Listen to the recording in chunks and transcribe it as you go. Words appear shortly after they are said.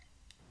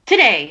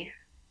Today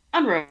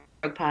on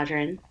Rogue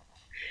Podron,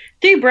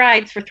 Three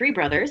Brides for Three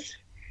Brothers,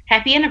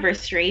 Happy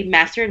Anniversary,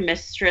 Master and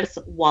Mistress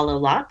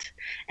Wallowlot,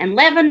 and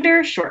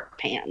Lavender Short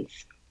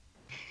Pants.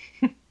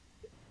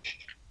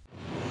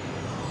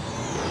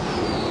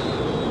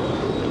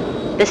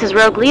 This is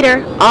Rogue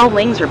Leader. All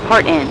wings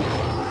report in.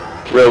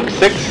 Rogue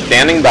 6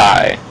 standing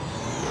by.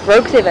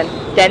 Rogue 7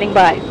 standing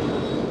by.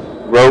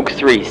 Rogue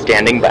 3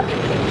 standing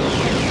by.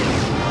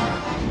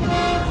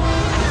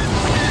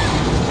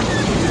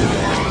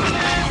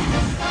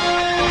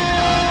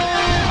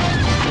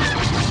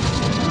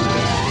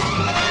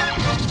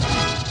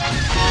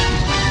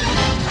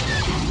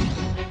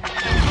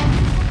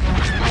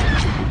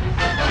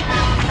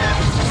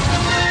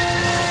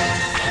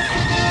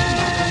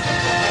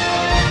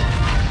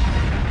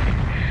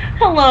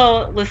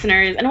 Hello,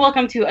 listeners, and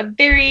welcome to a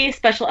very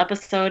special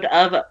episode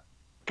of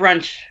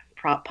Brunch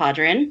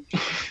Podron.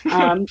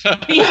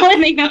 The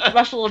only thing that's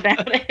special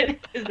about it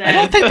is that I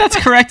don't think that's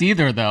correct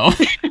either, though.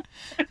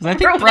 Because I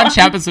think brunch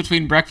happens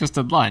between breakfast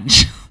and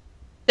lunch.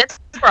 That's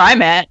where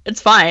I'm at.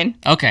 It's fine.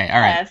 Okay, all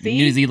right. See?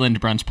 New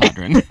Zealand brunch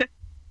Podron.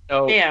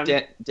 Oh, Damn.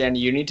 Danny,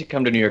 you need to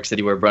come to New York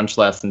City where brunch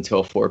lasts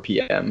until 4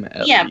 p.m.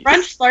 at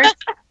least.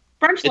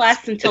 brunch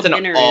lasts until it's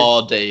dinner. It's an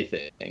all-day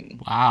thing.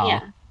 Wow.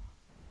 Yeah,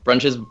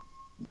 Brunch is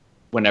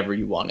whenever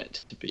you want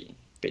it to be,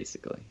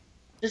 basically.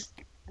 just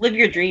live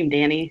your dream,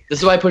 Danny. This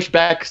is why I pushed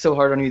back so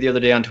hard on you the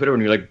other day on Twitter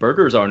when you're like,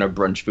 burgers aren't a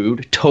brunch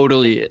food.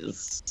 Totally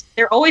is.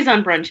 They're always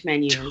on brunch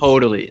menus.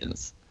 Totally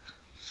is.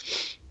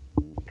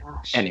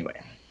 Gosh.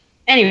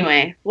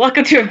 Anyway,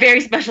 welcome to a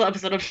very special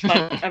episode of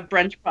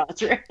Brunch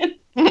Podron.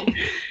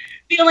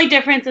 The only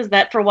difference is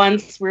that for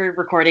once we're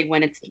recording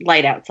when it's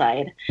light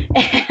outside.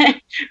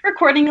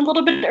 Recording a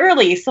little bit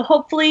early, so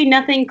hopefully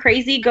nothing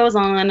crazy goes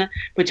on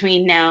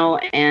between now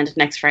and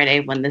next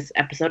Friday when this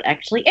episode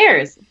actually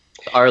airs.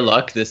 our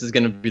luck, this is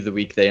going to be the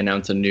week they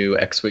announce a new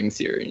X-Wing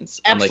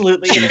series.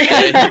 Absolutely. On,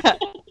 Tuesday.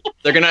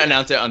 They're going to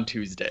announce it on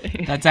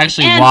Tuesday. That's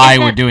actually And why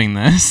we're doing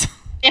this.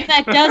 If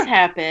that does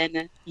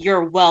happen,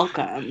 you're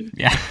welcome.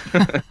 Yeah.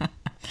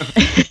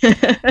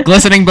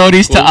 Glistening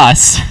Bodies to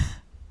us.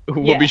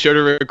 We'll be sure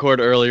to record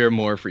earlier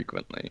more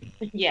frequently.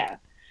 Yeah.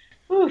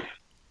 Whew.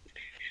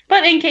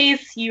 But in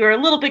case you are a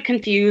little bit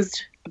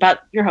confused about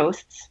your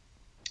hosts,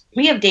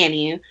 we have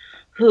Danny,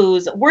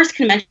 whose worst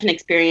convention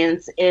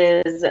experience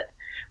is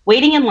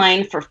waiting in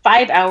line for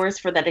 5 hours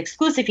for that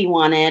exclusive he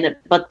wanted,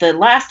 but the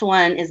last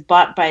one is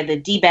bought by the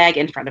D-bag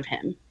in front of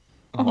him.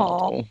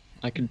 Oh,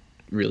 I could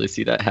really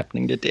see that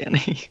happening to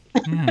Danny.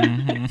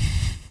 Mm-hmm.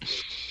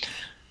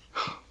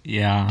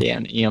 Yeah.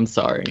 Danny, I'm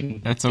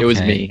sorry. That's okay. It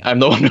was me. I'm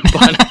the one who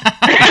bought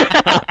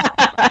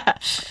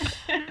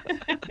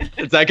it.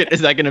 Is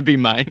that going to be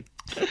mine?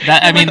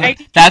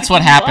 That's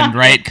what happened,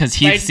 right? Because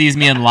he sees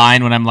me in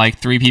line when I'm like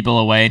 3 people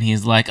away, and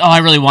he's like, "Oh, I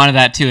really wanted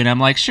that too," and I'm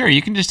like, "Sure,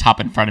 you can just hop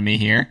in front of me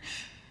here."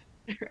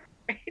 And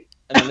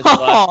then it's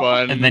the last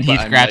one. And then he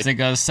grabs it and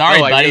goes,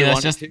 "Sorry, buddy,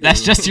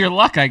 that's just your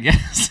luck, I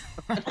guess."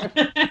 But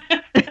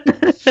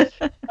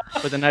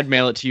then I'd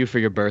mail it to you for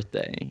your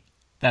birthday.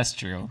 That's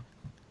true.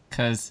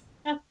 Because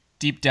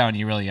deep down,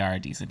 you really are a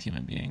decent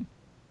human being.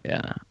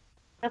 Yeah.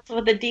 That's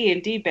what the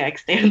D&D bag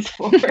stands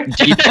for.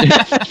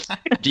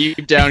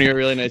 Deep down, you're a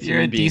really nice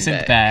You're human a being.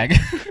 decent bag.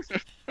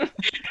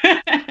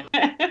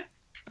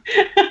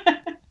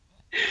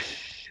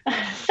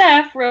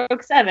 Seth,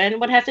 Rogue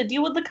 7, would have to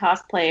deal with the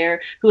cosplayer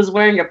who is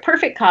wearing a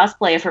perfect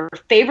cosplay of her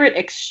favorite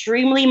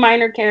extremely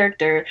minor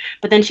character,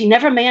 but then she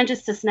never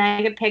manages to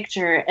snag a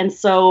picture, and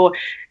so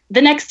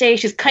the next day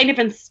she's kind of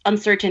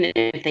uncertain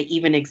if they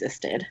even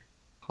existed.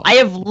 I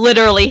have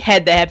literally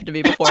had that happen to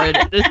me before. It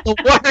is the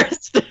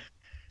worst.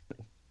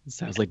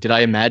 Sounds like, did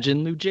I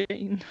imagine Lou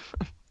Jane?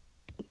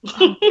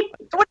 I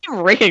wouldn't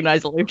even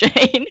recognize Lou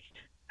Jane.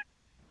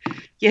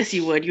 Yes,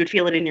 you would. You would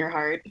feel it in your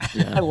heart.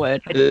 Yeah. I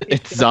would.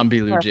 It's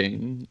zombie Lou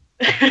Jane.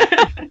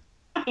 Oh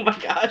my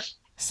gosh.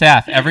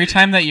 Seth, every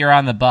time that you're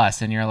on the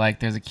bus and you're like,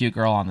 "There's a cute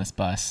girl on this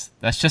bus,"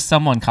 that's just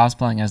someone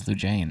cosplaying as Lou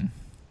Jane.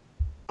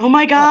 Oh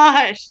my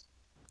gosh.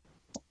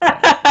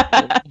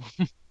 That's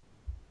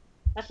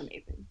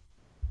amazing.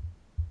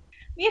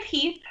 We have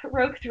Heath,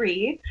 Rogue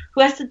 3,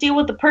 who has to deal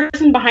with the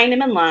person behind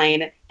him in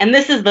line, and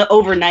this is the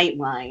overnight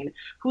line,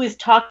 who is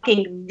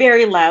talking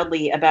very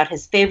loudly about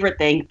his favorite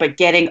thing, but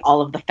getting all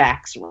of the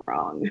facts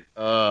wrong.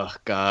 Oh,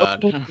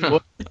 God.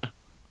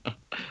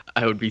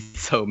 I would be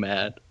so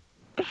mad.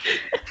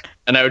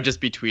 And I would just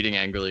be tweeting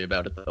angrily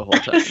about it the whole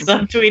time.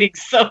 I'm tweeting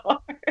so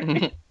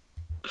hard.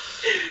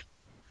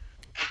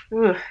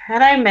 Ooh,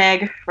 and I'm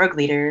Meg, Rogue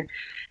Leader,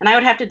 and I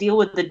would have to deal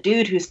with the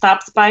dude who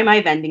stops by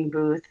my vending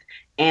booth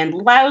and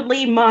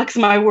loudly mocks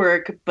my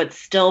work, but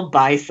still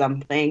buys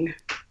something.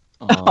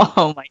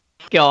 Oh my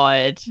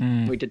god.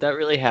 Wait, did that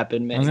really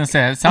happen, I Meg? was going to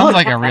say, it sounds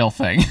like a real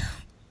thing.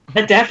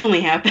 That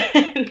definitely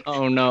happened.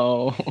 Oh,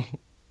 no.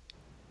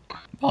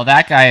 Well,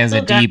 that guy is a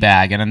Well, that-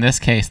 D-bag, and in this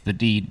case, the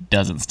D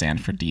doesn't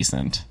stand for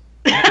decent.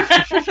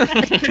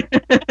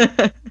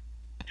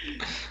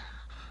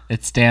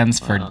 It stands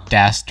for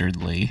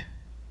dastardly.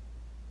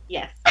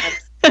 Yes.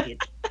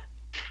 That's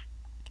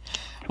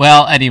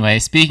Well, anyway,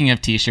 speaking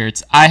of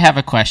t-shirts, I have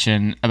a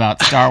question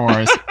about Star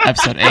Wars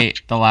Episode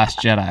 8, The Last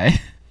Jedi.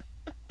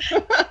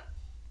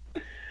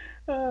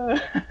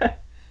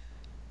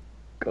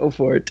 Go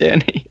for it,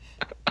 Danny.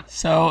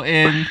 So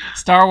in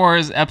Star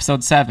Wars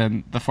Episode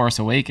 7, The Force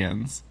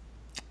Awakens,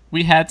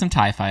 we had some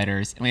TIE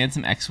fighters, and we had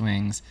some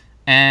X-Wings,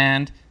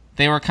 and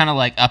they were kind of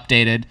like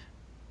updated,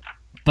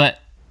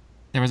 but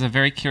there was a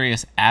very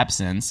curious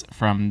absence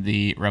from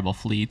the Rebel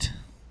fleet,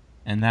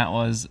 and that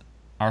was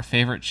our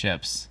favorite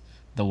ships,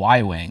 the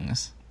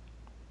Y-Wings.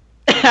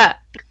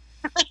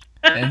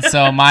 And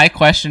so my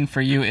question for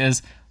you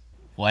is,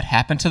 what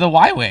happened to the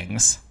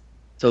Y-Wings?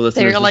 So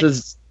listeners, this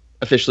is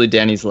officially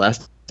Danny's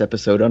last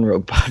episode on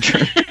Rogue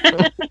Podger.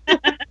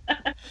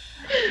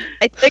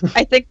 I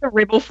think the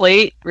Rebel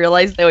fleet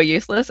realized they were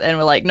useless and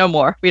were like, no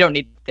more. We don't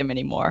need them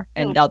anymore.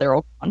 And now they're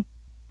all gone.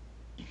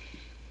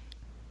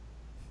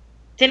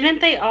 Didn't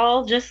they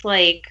all just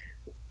like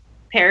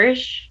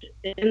perish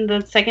in the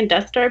second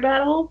Death Star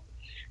battle?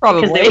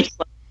 Probably. Because they were just,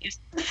 like,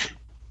 useless.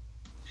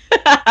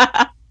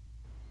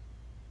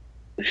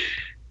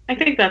 I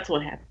think that's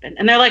what happened.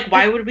 And they're like,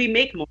 why would we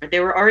make more? They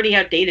were already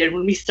outdated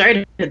when we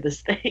started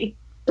this thing.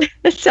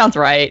 This sounds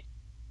right.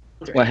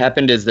 What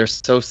happened is they're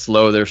so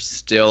slow, they're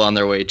still on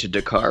their way to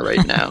Dakar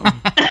right now.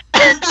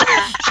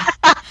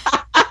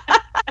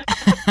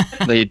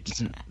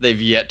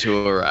 They've yet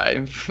to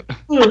arrive.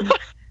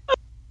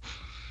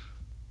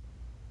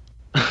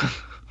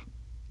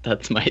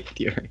 That's my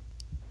theory.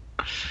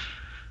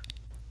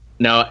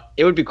 No,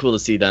 it would be cool to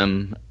see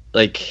them.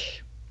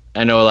 Like,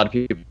 I know a lot of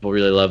people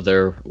really love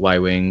their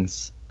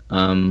Y-Wings.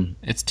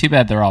 It's too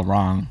bad they're all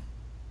wrong.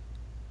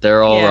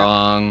 They're all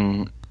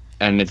wrong,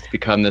 and it's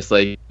become this,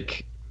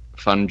 like,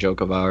 fun joke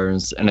of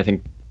ours, and I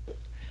think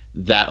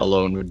that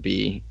alone would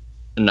be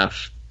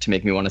enough to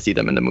make me want to see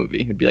them in the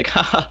movie. It'd be like,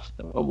 haha,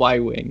 a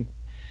Y-Wing.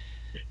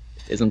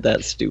 Isn't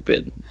that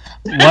stupid?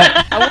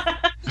 What?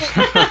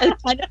 Kind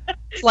of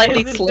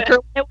slightly slicker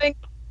Y-Wing.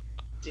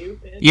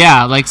 Stupid.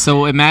 Yeah, like,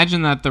 so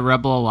imagine that the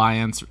Rebel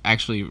Alliance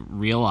actually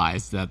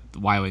realized that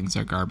Y-Wings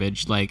are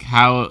garbage. Like,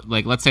 how,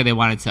 like, let's say they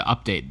wanted to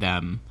update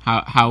them.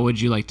 How would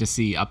you like to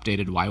see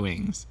updated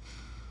Y-Wings?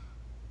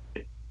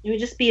 It would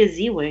just be a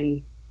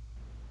Z-Wing.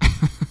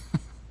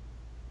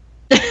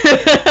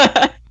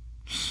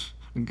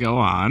 Go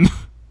on.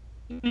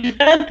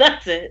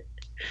 That's it.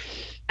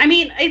 I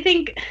mean, I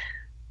think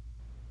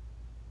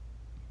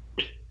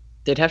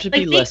they'd have to like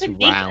be they less could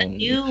make a round.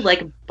 new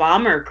like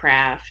bomber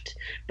craft,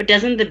 but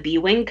doesn't the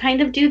B-Wing kind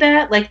of do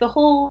that? Like the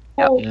whole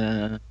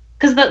Yeah.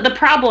 because the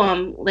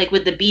problem like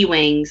with the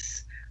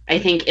B-Wings, I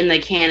think in the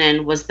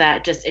canon was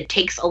that just it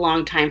takes a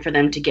long time for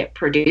them to get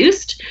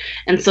produced,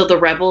 and so the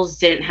Rebels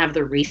didn't have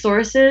the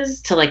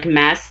resources to like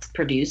mass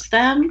produce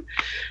them.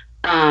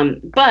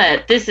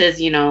 But this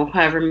is, you know,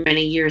 however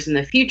many years in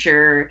the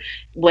future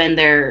when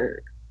the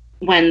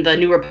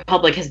New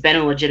Republic has been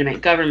a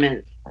legitimate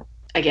government,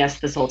 I guess,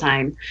 this whole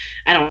time.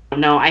 I don't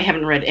know. I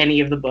haven't read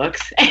any of the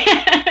books.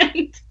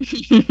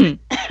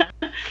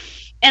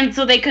 And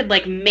so they could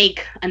like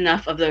make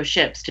enough of those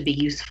ships to be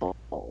useful.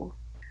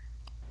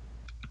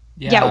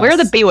 Yeah, where are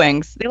the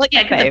B-Wings? They're like,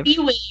 yeah, because the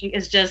B-Wing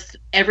is just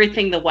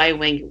everything the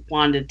Y-Wing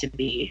wanted to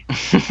be.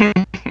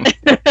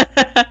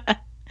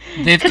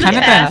 They've kind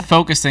of been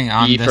focusing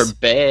on B this. for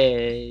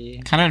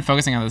Bay. Kind of been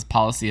focusing on this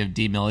policy of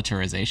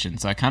demilitarization.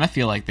 So I kind of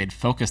feel like they'd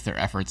focus their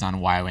efforts on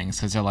Y-Wings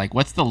because they're like,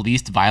 what's the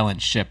least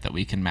violent ship that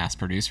we can mass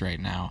produce right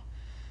now?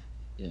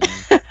 Yeah.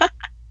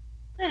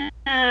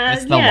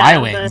 It's the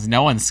Y-Wings.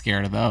 No one's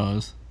scared of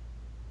those.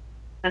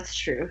 That's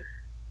true.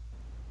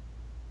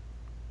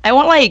 I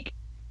want like,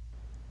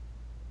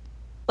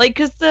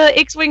 because the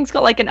X-Wings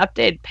got like an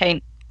updated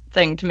paint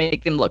thing to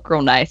make them look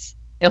real nice.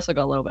 They also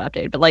got a little bit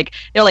updated, but like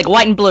they're like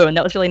white and blue, and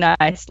that was really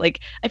nice. Like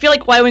I feel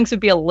like Y-Wings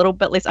would be a little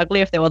bit less ugly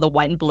if they were the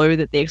white and blue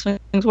that the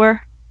X-Wings were.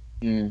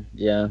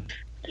 Yeah.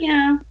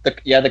 Yeah.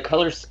 The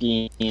color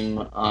scheme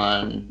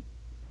on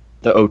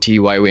the OT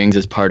Y-Wings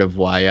is part of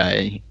why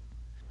I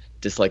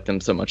dislike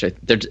them so much.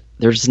 They're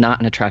just not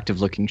an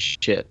attractive looking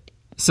ship.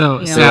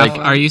 So, Yeah. Zach,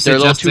 are you They're a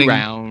little suggesting too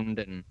round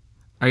and.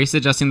 Are you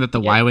suggesting that the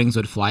Y-Wings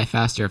would fly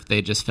faster if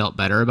they just felt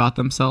better about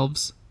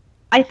themselves?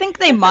 I think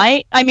they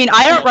might. I mean,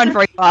 I don't run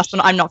very fast,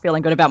 and I'm not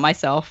feeling good about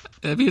myself.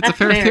 I mean, it's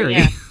That's a fair fair, theory.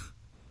 yeah.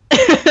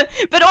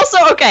 But also,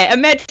 okay,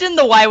 imagine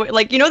the Y-Wing,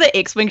 like, you know the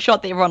X-Wing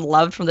shot that everyone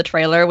loved from the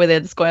trailer where they're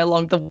just going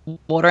along the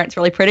water and it's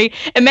really pretty?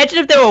 Imagine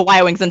if there were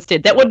Y-Wings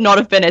instead. That would not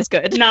have been as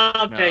good.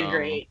 Not been No.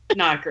 great.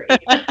 Not great.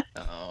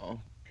 Oh.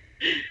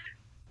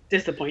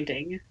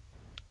 Disappointing.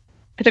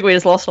 I think we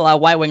just lost all our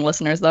Y-Wing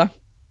listeners, though.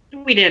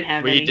 We didn't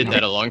have We any. did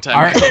that a long time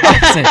Our,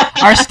 ago.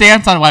 our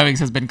stance on Y-Wings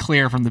has been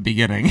clear from the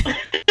beginning.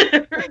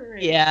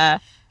 Yeah.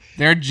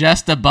 They're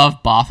just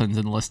above Bothans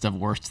in the list of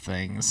worst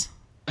things.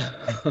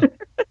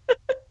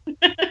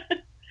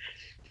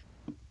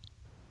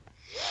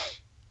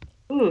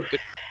 Ooh,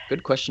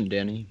 Good question,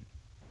 Danny.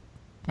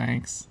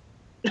 Thanks.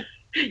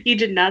 you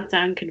did not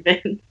sound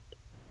convinced.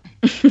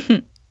 I just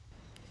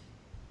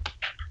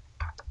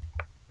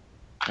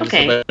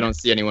Okay. hope I don't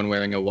see anyone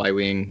wearing a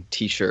Y-Wing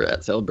t-shirt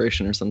at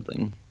Celebration or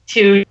something.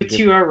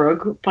 to our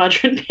Rogue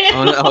Padron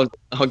panel.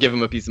 I'll give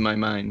him a piece of my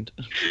mind.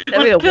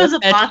 That'd be a What if it was a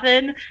wolf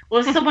head. Bothan?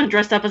 What if someone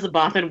dressed up as a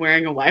Bothan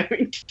wearing a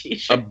Y-Wing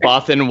t-shirt? A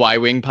Bothan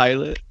Y-Wing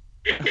pilot.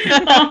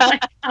 Oh my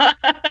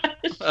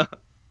gosh.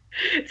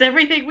 It's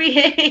everything we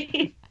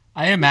hate.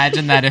 I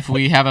imagine that if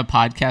we have a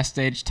podcast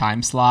stage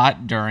time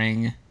slot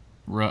during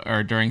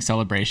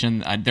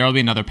Celebration, there will be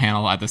another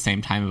panel at the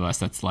same time of us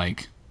that's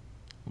like,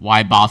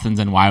 why Bothans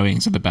and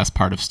Y-Wings are the best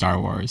part of Star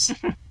Wars.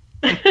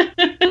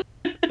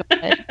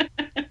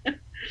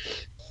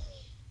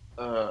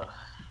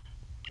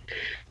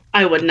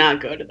 I would not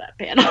go to that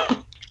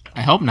panel.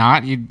 I hope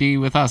not. You'd be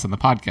with us on the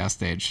podcast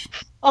stage.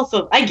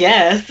 Also, I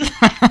guess.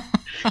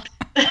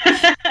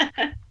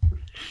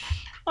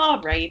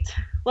 All right.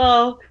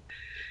 Well,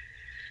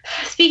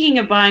 speaking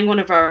of buying one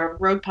of our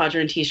Rogue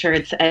Padron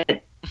t-shirts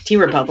at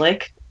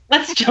T-Republic,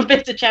 let's jump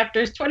into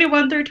chapters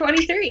 21 through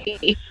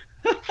 23.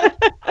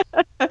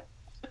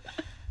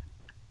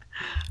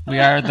 We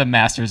are the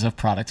masters of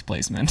product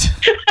placement.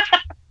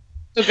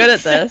 So good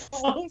at this.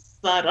 So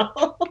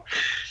subtle.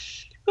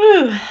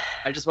 Whew.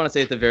 I just want to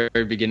say at the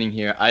very beginning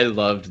here, I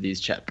loved these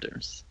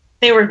chapters.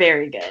 They were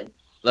very good.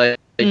 Like,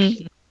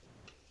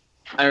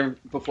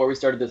 before we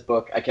started this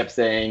book, I kept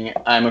saying,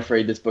 I'm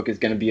afraid this book is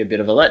going to be a bit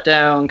of a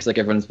letdown, because like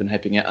everyone's been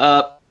hyping it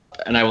up.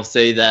 And I will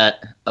say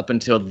that up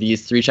until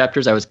these 3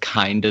 chapters, I was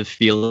kind of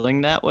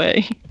feeling that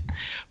way.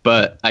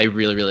 But I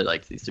really, really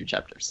liked these 3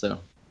 chapters, so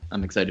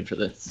I'm excited for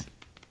this.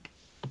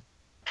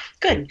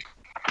 Good.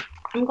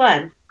 I'm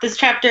glad. This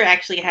chapter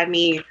actually had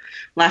me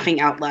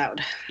laughing out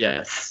loud.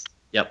 Yes.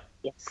 Yep.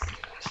 Yes.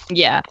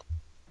 Yeah.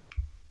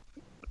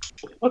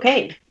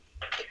 Okay.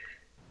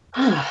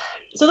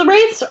 So the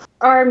Wraiths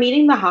are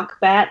meeting the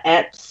Hawkbat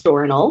at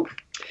Storinal.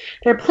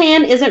 Their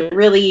plan isn't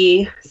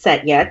really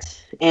set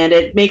yet, and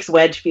it makes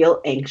Wedge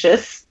feel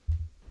anxious.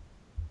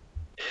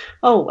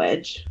 Oh,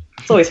 Wedge.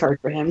 It's always hard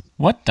for him.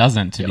 What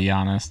doesn't, to be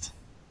honest?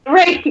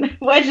 Right.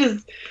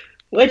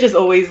 Wedge is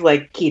always,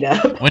 like, keyed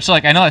up. Which,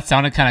 like, I know it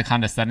sounded kind of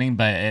condescending,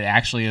 but it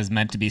actually is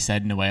meant to be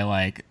said in a way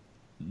like,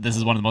 this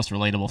is one of the most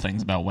relatable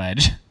things about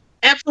Wedge.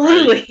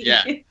 Absolutely.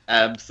 Yeah,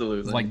 absolutely.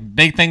 It's like,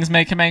 big things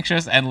make him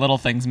anxious, and little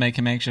things make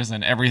him anxious,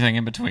 and everything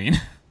in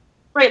between.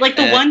 Right, like,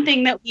 the one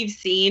thing that we've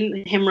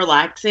seen him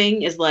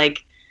relaxing is,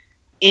 like,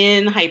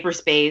 in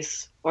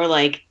hyperspace, or,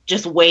 like,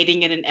 just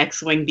waiting in an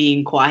X-Wing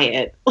being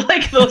quiet.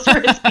 Like, those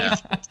are his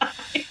peaceful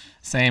times.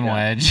 Same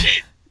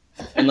Wedge.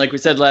 And like we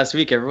said last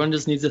week, everyone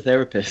just needs a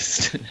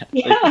therapist.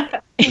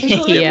 Yeah.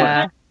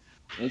 Yeah.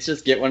 Let's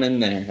just get one in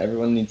there.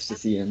 Everyone needs to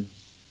see him.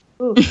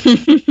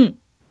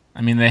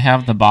 I mean, they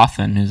have the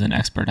Bothan, who's an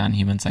expert on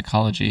human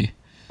psychology.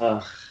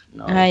 Ugh,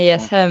 no. Ah,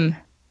 yes, him.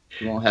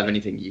 He won't have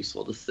anything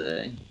useful to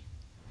say.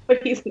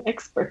 But he's an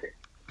expert.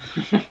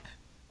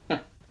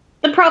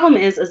 The problem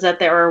is that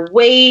there are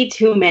way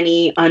too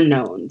many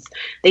unknowns.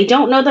 They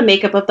don't know the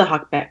makeup of the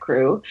Hawkbat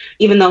crew,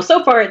 even though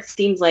so far it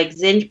seems like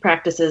Zinj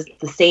practices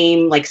the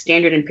same like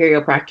standard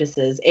Imperial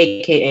practices,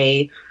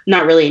 aka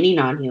not really any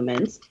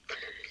non-humans.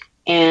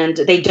 And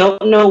they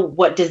don't know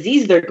what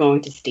disease they're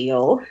going to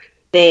steal.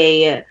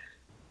 They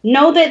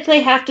know that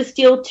they have to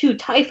steal 2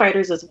 TIE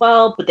fighters as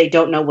well, but they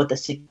don't know what the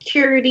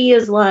security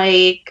is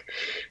like.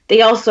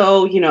 They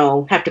also,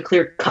 have to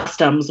clear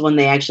customs when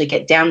they actually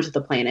get down to the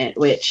planet,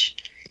 which,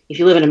 if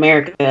you live in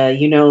America,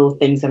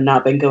 things have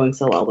not been going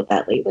so well with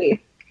that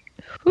lately.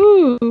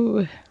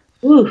 Ooh.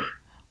 Ooh.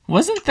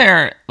 Wasn't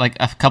there, like,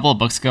 a couple of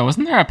books ago,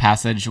 wasn't there a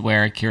passage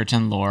where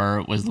Kiritan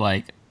Lore was,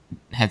 like,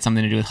 had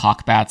something to do with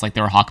hawkbats? Like,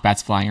 there were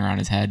hawkbats flying around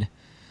his head?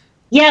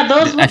 Yeah,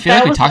 I feel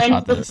like we talked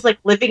about was this. like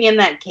living in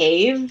that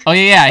cave. Oh,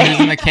 yeah, he was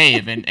in the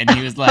cave, and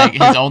he was like,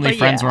 his only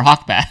friends were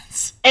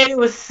hawkbats. And it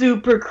was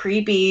super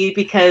creepy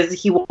because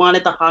he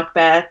wanted the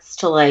hawkbats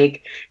to,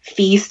 like,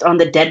 feast on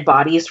the dead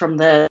bodies from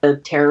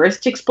the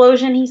terrorist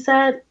explosion, he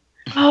said.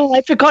 Oh,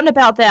 I'd forgotten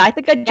about that. I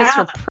think I just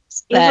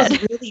repressed It that.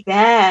 was really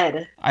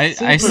bad. I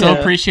Super still bad.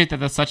 appreciate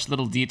that there's such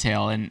little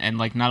detail, and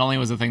like, not only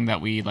was a thing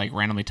that we, like,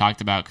 randomly talked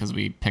about because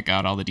we pick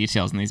out all the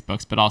details in these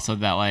books, but also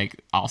that,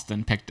 like,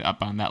 Alston picked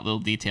up on that little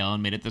detail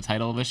and made it the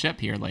title of a ship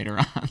here later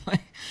on.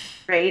 Like,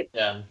 Right?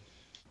 Yeah.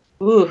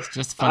 Ooh.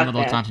 just fun fuck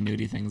little that.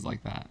 continuity things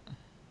like that.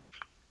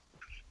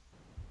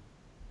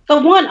 The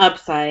one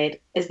upside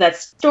is that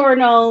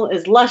Storinal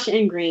is lush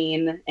and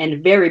green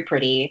and very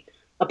pretty,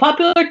 a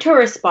popular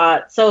tourist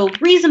spot, so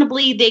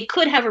reasonably they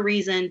could have a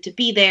reason to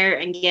be there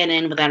and get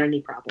in without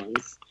any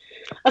problems.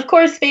 Of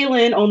course,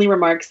 Phelan only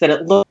remarks that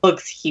it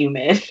looks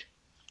humid.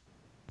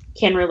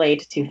 Can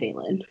relate to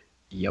Phelan.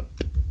 Yep.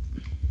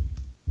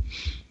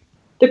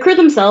 The crew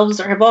themselves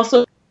have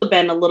also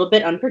been a little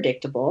bit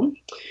unpredictable,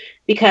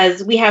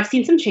 because we have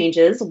seen some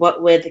changes,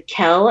 what with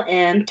Kel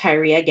and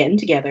Tyria getting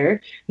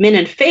together, Min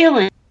and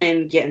Phelan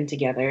getting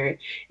together,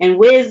 and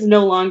Wiz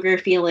no longer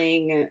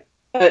feeling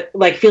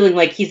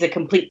like he's a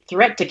complete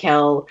threat to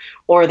Kel,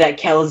 or that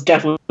Kel is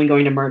definitely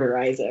going to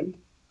murderize him.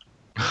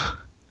 Oh,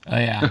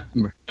 yeah.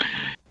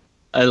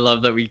 I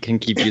love that we can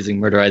keep using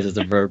murderize as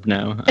a verb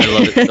now. I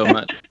love it so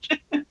much.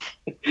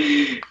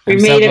 We I'm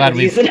so made glad it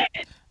we've reason.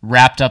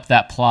 wrapped up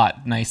that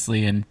plot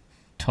nicely in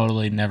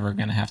totally never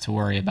going to have to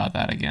worry about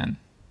that again.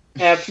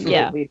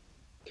 Absolutely.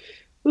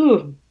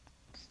 Ooh.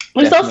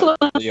 There's also a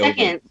Definitely over.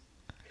 second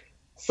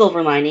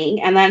silver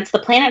lining, and that's the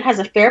planet has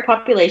a fair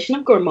population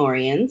of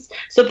Gormorians,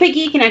 so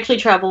Piggy can actually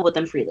travel with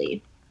them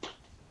freely.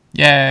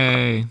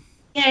 Yay!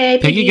 Yay,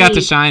 Piggy got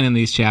to shine in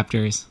these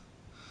chapters.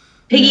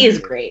 Piggy is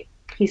great.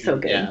 He's so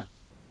good. Yeah.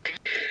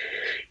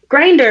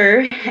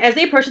 Grinder, as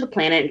they approach the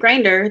planet,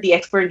 Grinder, the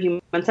expert in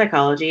human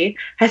psychology,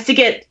 has to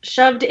get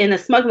shoved in a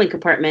smuggling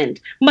compartment,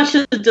 much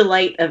to the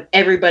delight of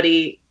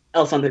everybody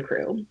else on the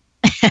crew.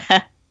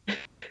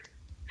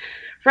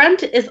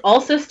 Front is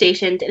also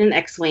stationed in an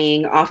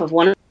X-Wing off of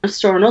one of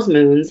Stornell's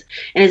moons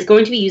and is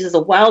going to be used as a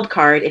wild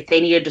card if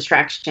they need a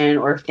distraction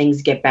or if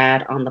things get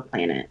bad on the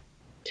planet.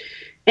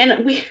 And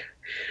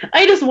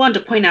I just wanted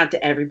to point out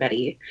to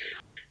everybody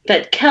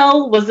that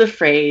Kel was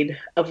afraid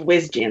of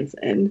Wiz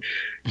Jansen,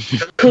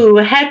 who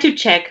had to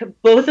check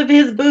both of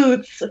his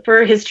boots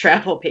for his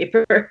travel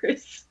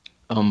papers.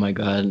 Oh my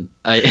god.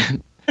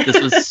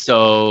 This was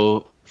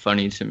so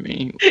funny to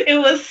me. It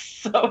was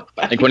so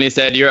funny. Like when he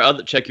said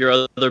check your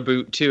other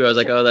boot too, I was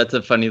like, oh, that's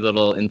a funny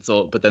little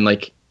insult. But then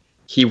like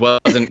he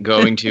wasn't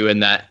going to,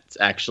 and that's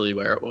actually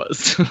where it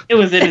was. It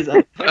was in his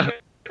own.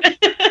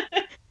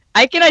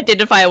 I can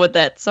identify with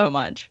that so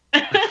much.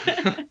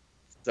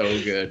 So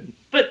good.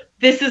 But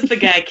this is the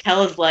guy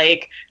Kel is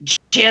like,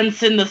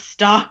 Jansen the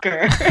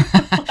Stalker.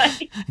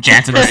 Like,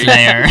 Jansen the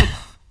Slayer.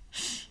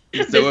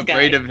 He's so This guy.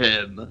 afraid of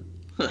him.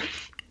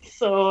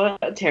 so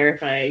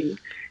terrifying.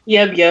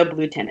 Yub,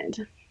 Lieutenant.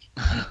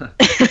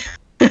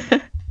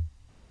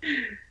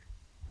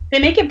 They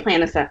make it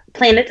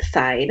planet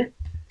side,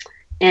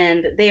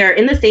 and they are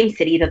in the same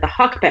city that the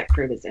Hawkback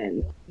crew is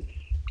in.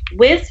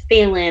 Wiz,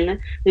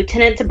 Phelan,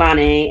 Lieutenant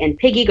Tabane, and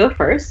Piggy go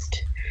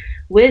first.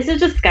 Wiz is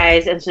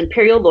disguised as an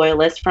Imperial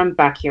loyalist from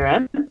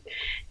Bakura,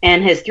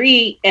 and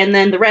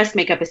then the rest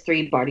make up his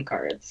 3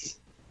 bodyguards.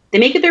 They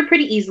make it there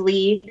pretty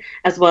easily,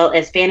 as well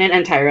as Fanon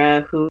and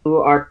Tyra,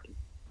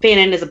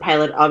 Fanon is a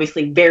pilot,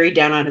 obviously very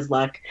down on his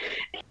luck,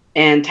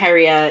 and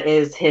Tyria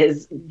is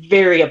his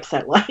very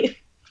upset wife.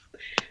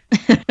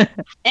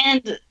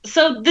 And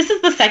so this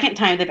is the second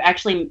time they've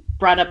actually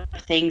brought up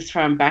things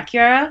from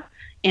Bakura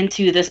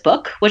into this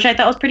book, which I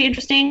thought was pretty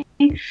interesting,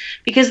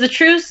 because the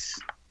truce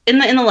in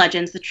the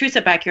legends, the truce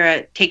at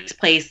Bakura takes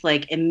place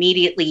like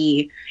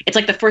immediately. It's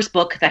like the first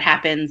book that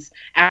happens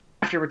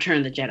after Return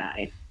of the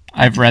Jedi.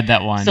 I've read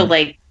that one. So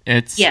like,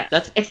 it's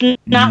it's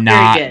not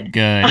very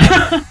good.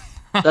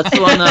 That's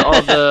the one that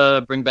all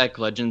the Bring Back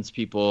Legends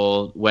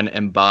people went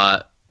and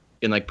bought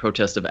in like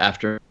protest of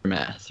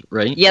Aftermath,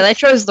 right? Yeah, they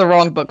chose the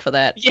wrong book for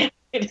that. Yeah,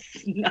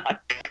 it's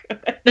not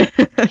good.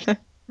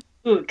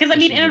 Because I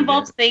mean, it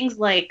involves things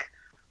like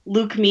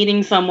Luke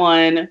meeting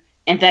someone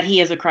and that he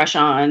has a crush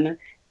on,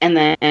 and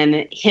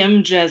then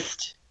him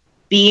just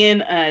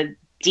being a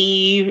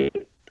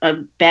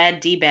bad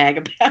D-bag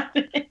about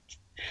it.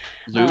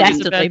 Luke is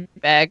a Dastardly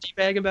bag.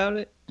 bag about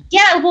it.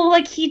 Yeah, well,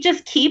 like, he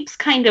just keeps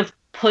kind of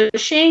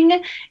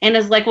pushing and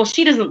is like, well,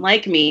 she doesn't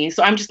like me,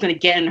 so I'm just going to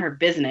get in her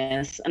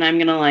business, and I'm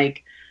going to,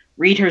 like,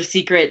 read her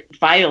secret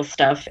file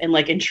stuff and,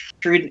 like,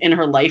 intrude in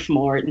her life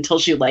more until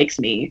she likes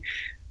me.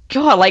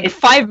 God, like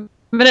 5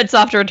 minutes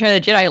after Return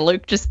of the Jedi,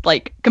 Luke just,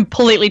 like,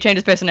 completely changed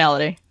his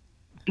personality.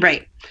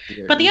 Right.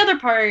 But the other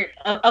part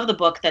of the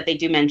book that they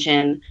do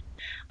mention,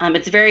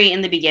 it's very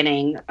in the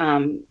beginning,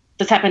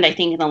 this happened, I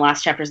think, in the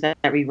last chapters that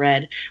we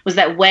read, was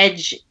that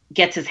Wedge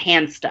gets his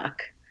hand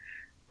stuck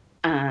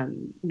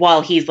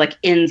while he's, like,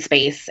 in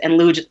space, and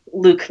Luke is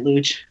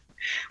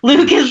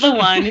the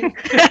one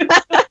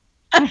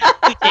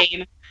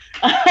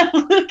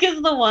Luke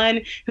is the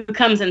one who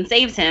comes and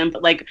saves him,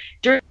 but, like,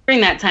 during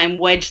that time,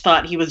 Wedge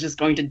thought he was just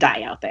going to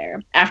die out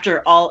there.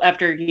 After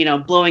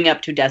blowing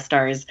up 2 Death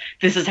Stars,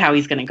 this is how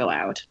he's going to go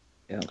out.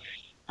 Yeah.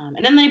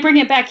 And then they bring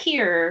it back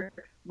here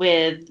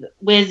with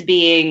Wiz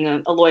being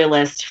a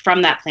loyalist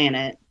from that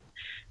planet,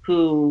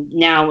 who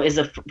now is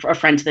a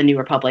friend to the New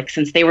Republic,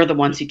 since they were the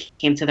ones who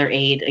came to their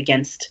aid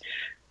against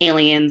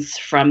aliens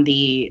from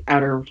the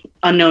outer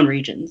unknown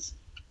regions.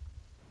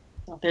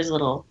 So there's a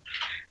little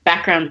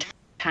background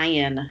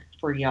tie-in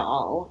for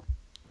y'all.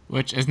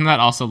 Which, isn't that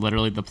also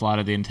literally the plot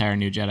of the entire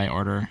New Jedi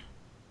Order?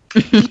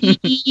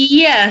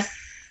 Yes.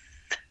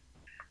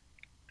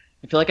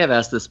 I feel like I've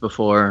asked this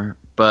before,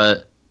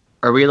 but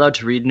are we allowed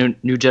to read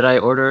New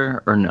Jedi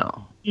Order or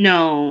no?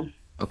 No.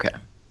 Okay.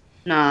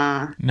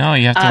 Nah. No,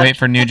 you have to wait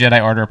for New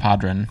Jedi Order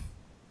Padron.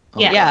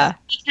 Yeah.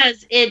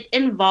 Because it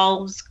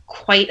involves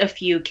quite a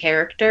few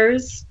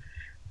characters.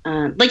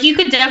 Like, you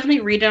could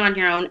definitely read it on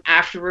your own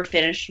after we're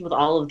finished with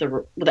all of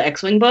the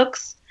X-Wing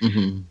books,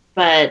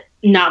 but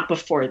not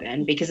before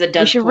then, because it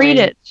does. We should read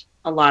it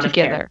a lot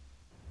together. of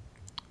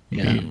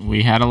characters. Yeah.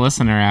 We had a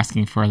listener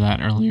asking for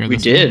that earlier. We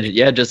this did. week.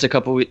 Yeah, just a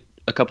couple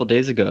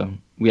days ago.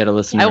 We had a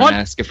listener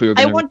ask if we were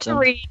going to I want to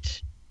read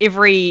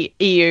every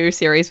EU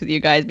series with you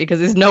guys, because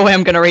there's no way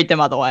I'm going to read them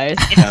otherwise.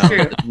 It's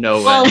true. No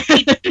way. Well,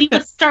 we will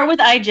start with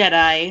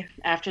iJedi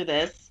after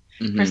this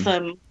for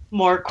some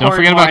more. Don't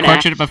forget about Corran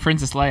Courtship of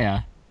Princess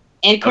Leia.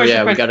 and Oh,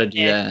 yeah, we Courtship gotta of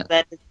do that.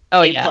 That is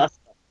Oh, A+. yeah.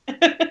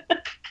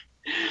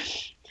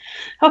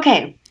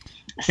 Okay.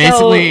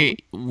 Basically,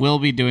 we'll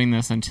be doing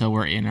this until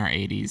we're in our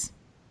 80s.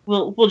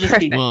 We'll just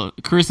be Well,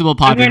 Crucible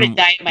I'm gonna Podron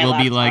die at my will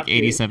be laptop, like dude.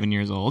 87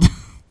 years old.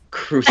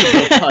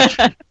 Crucible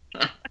Podron.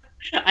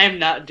 I am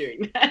not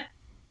doing that.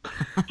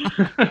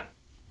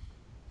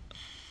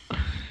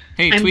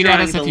 Hey, I'm tweet at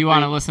drawing us if the you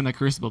want to line. listen to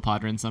Crucible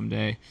Podron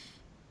someday.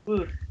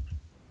 Ooh.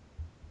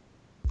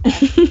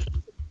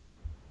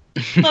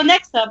 So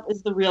next up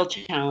is the real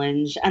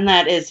challenge, and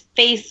that is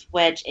Face,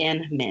 Wedge,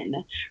 and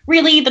Min.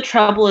 Really, the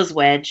trouble is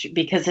Wedge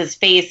because his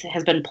face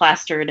has been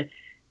plastered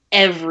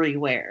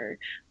everywhere,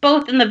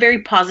 both in the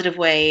very positive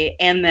way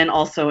and then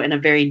also in a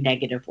very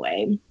negative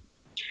way.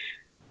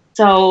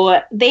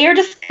 So they are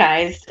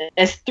disguised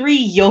as 3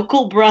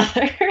 yokel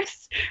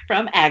brothers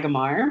from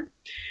Agamar,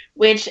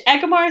 which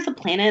Agamar is a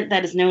planet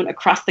that is known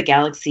across the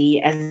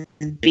galaxy as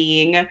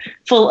being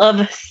full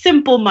of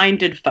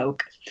simple-minded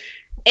folk.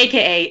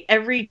 AKA,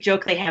 every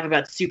joke they have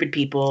about stupid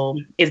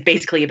people is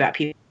basically about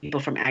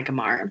people from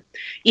Agamar.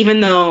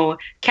 Even though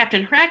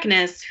Captain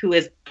Arachnus, who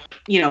is,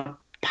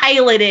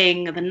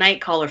 piloting the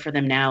Nightcaller for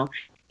them now,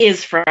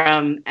 is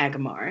from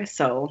Agamar.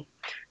 So,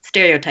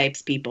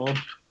 stereotypes, people.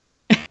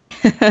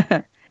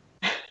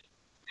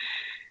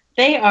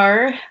 They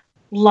are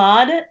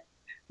Lod,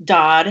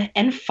 Dodd,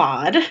 and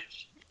Fod.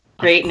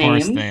 Great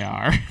names. Of course they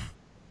are.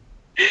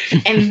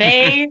 And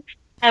they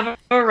have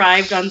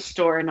arrived on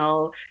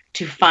Storinol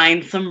to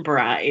find some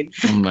brides.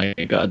 Oh my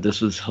god, this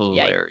was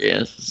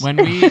hilarious.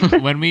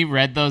 When we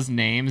read those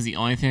names, the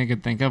only thing I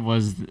could think of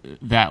was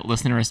that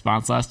listener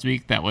response last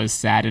week that was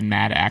Sad and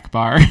Mad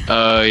Akbar.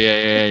 Oh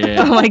yeah.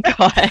 Oh my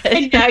god.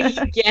 And now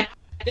you get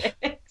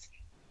it.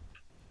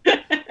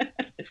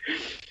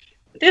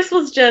 This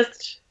was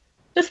just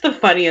the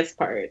funniest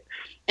part.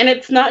 And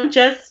it's not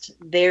just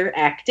their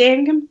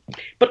acting,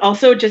 but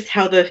also just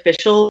how the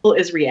official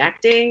is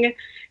reacting.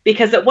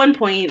 Because at one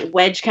point,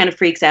 Wedge kind of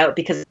freaks out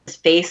because his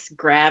face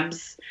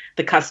grabs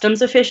the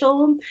customs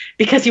official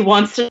because he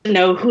wants to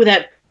know who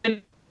that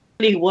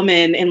pretty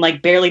woman in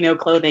barely no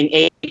clothing,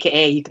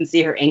 aka you can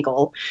see her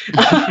ankle,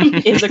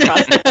 is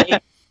across the face.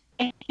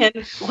 And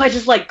Wedge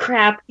is like,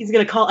 crap, he's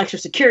going to call extra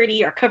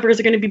security, our covers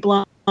are going to be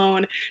blown.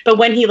 But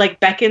when he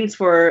beckons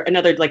for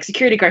another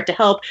security guard to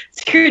help,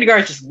 security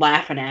guard's just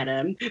laughing at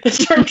him. The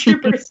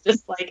stormtrooper's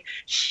just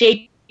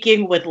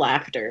shaking with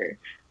laughter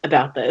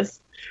about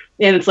this.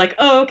 And it's like,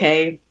 oh,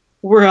 okay,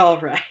 we're all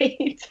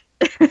right.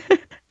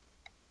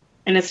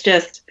 And it's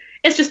just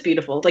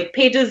beautiful.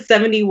 Pages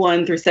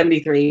 71 through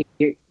 73,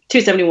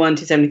 271,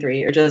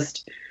 273 are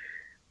just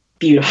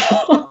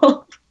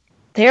beautiful.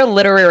 They're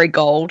literary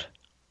gold.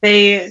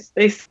 They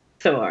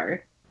so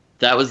are.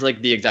 That was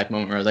the exact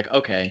moment where I was like,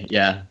 okay,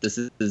 yeah, this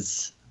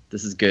is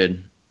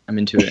good. I'm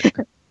into it.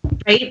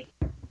 Right?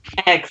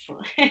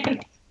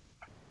 Excellent.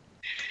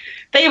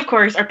 They, of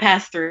course, are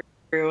passed through,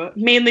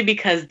 mainly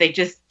because they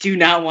just do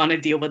not want to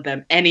deal with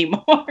them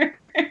anymore.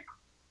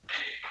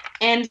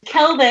 And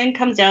Kel then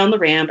comes down the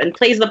ramp and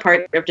plays the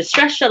part of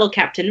Distress Shuttle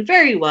Captain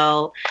very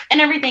well,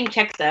 and everything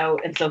checks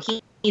out, and so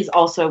he's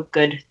also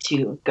good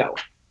to go.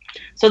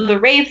 So the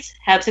Wraiths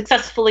have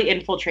successfully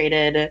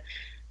infiltrated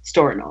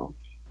Storinol.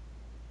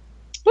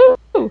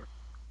 Woo!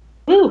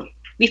 Woo!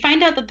 We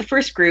find out that the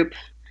first group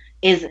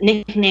is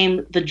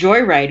nicknamed the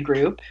Joyride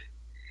Group,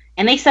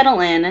 and they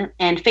settle in,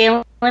 and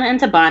Phelan and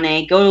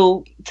Tabane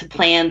go to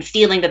plan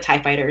stealing the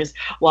TIE fighters,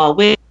 while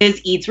Wiz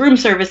eats room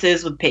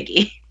services with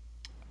Piggy.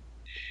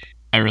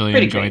 I really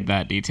Pretty enjoyed great.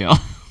 that detail.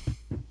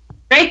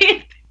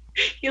 Right?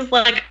 He's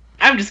like,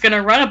 I'm just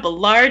gonna run up a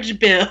large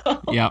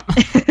bill. Yep.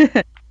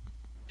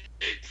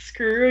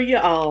 Screw you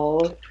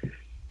all.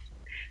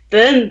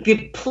 Then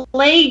the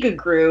Plague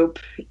Group,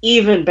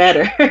 even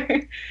better.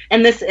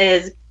 And this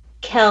is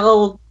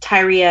Kel,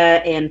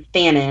 Tyria, and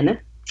Fanon.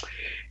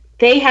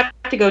 They have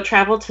to go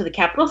travel to the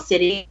capital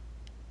city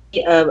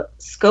of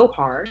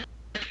Skohar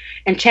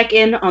and check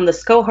in on the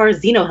Skohar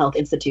Xenohealth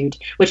Institute,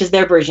 which is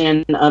their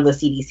version of the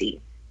CDC.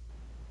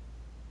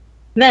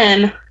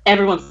 Then,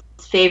 everyone's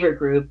favorite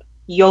group,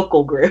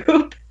 Yokel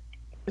Group,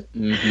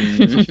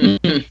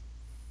 Mm-hmm.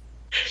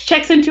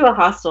 checks into a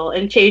hostel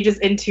and changes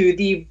into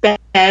the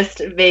best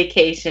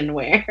vacation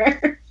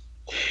wear,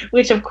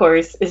 which of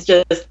course is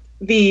just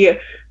the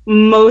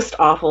most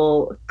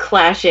awful,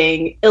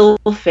 clashing,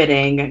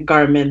 ill-fitting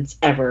garments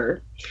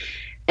ever.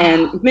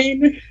 And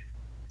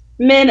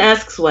Min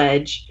asks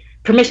Wedge,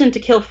 permission to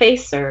kill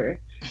Face, sir?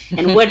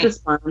 And Wedge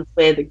responds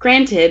with,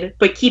 granted,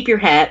 but keep your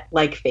hat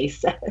like Face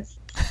says.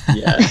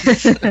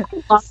 Yes.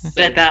 Lost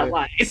at that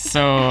line.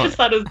 So, Just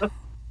thought it was the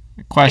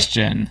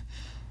question.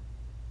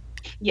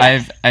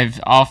 yes. I've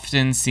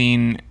often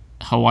seen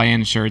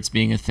Hawaiian shirts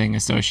being a thing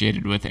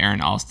associated with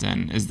Aaron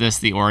Alston. Is this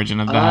the origin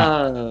of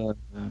that?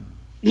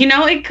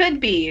 It could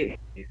be.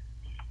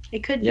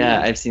 It could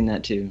Yeah, be. I've seen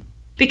that too.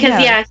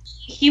 Because Yeah.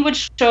 he would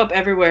show up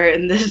everywhere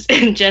in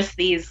just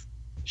these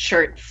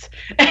shirts.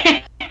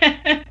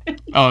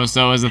 Oh,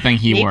 so it was a thing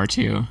he wore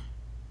too.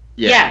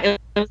 Yeah,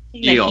 it was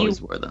He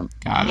always wore them.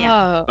 Got it.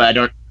 Oh. But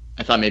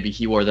I thought maybe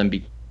he wore them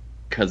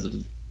because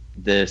of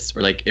this,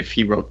 or if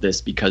he wrote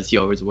this because he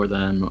always wore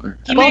them, or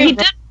He Well, may he have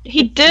did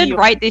He did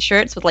write these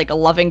shirts with like a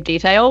loving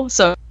detail,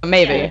 so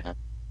maybe. Yeah.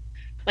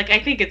 Like, I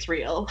think it's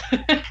real.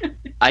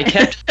 I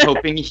kept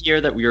hoping here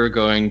that we were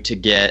going to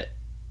get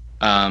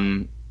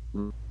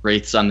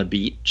Wraiths on the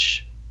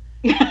Beach.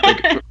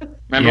 Like,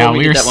 remember Yeah, when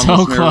we did were that one so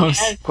listener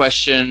close.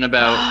 question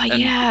about? Oh,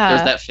 and yeah.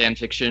 There's that fan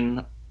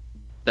fiction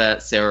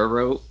that Sarah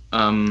wrote.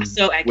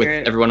 So accurate.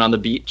 With everyone on the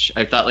beach.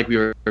 I thought like we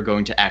were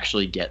going to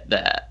actually get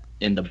that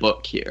in the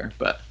book here,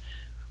 but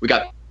we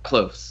got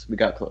close. We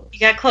got close. We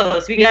got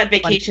close. We got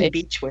Vacation One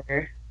Beach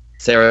wear.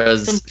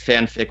 Sarah's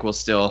fanfic will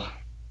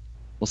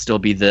still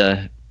be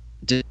the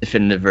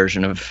definitive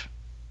version of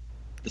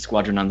the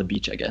Squadron on the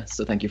Beach, I guess.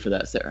 So thank you for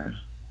that, Sarah.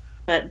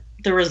 But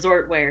the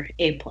resort wear,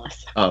 A+.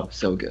 Oh,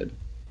 so good.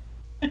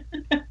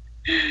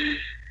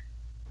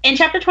 In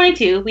chapter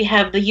 22, we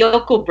have the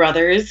Yokel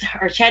brothers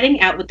are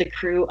chatting out with the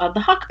crew of the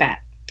Hawkbat.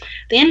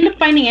 They end up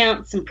finding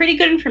out some pretty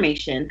good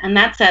information, and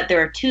that's that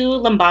there are two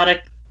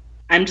Lambada,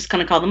 I'm just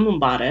going to call them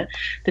Lambada,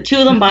 the two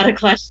Lambada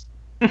class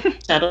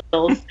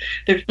shuttles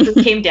that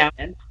came down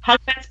in,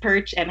 Hawkbat's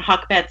Perch and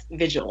Hawkbat's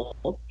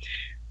Vigil.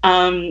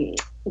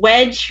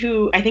 Wedge,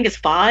 who I think is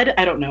Fod,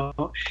 I don't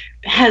know,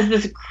 has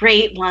this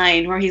great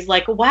line where he's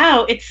like,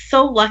 wow, it's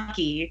so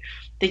lucky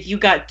that you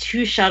got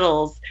two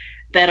shuttles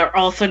that are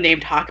also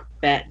named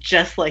Hawkbat,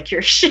 just like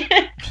your ship.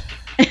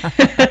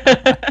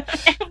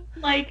 And,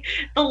 like,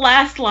 the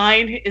last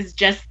line is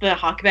just the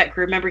Hawkbat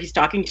crew member he's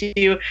talking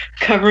to,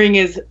 covering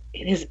his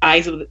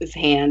eyes with his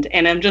hand.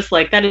 And I'm just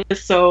like, that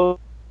is so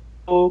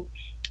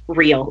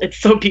real. It's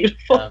so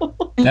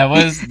beautiful. That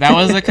was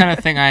the kind of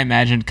thing I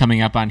imagined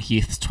coming up on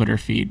Heath's Twitter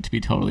feed, to be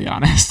totally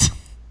honest.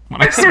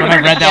 When I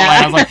read that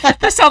line, I was like,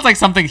 this sounds like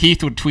something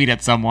Heath would tweet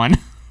at someone.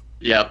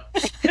 Yep.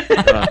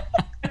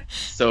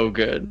 So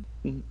good.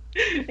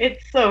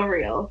 It's so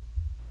real.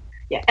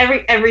 Yeah,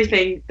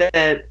 everything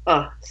that,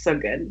 so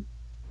good.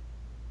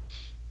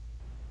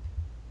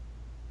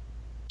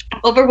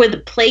 Over with the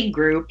Plague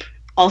Group,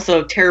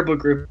 also a terrible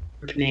group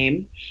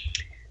name,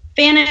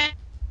 Fanon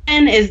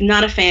is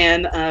not a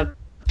fan of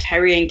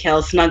Tyree and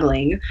Kel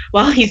snuggling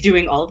while he's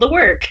doing all the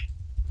work.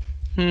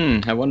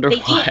 I wonder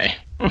why.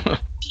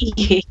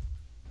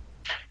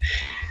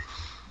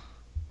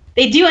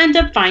 They do end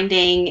up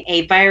finding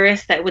a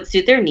virus that would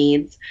suit their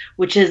needs,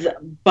 which is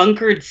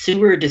bunkered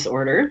sewer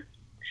disorder.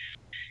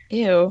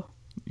 Ew.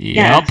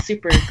 Yeah, Yep.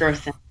 super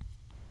gross.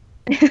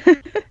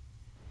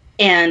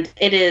 And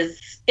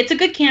it's a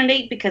good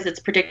candidate because it's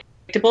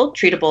predictable,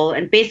 treatable,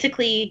 and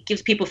basically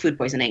gives people food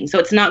poisoning. So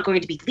it's not going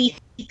to be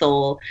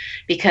lethal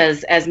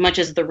because as much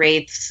as the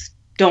Wraiths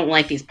don't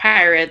like these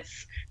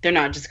pirates, they're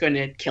not just going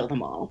to kill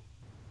them all.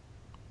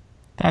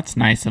 That's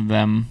nice of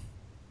them.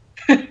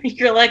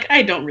 You're like,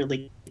 I don't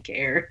really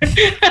care.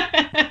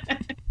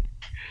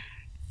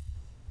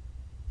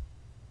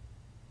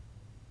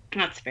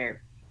 That's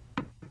fair.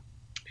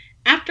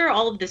 After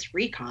all of this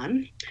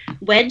recon,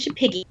 Wedge,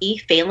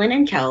 Piggy, Phelan,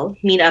 and Kel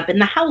meet up in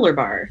the Howler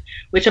Bar,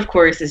 which of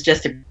course is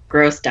just a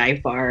gross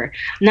dive bar.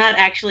 Not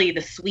actually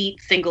the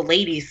sweet single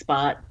ladies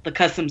spot the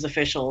customs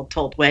official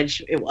told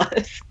Wedge it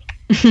was.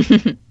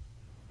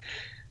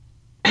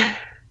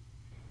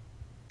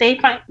 They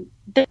find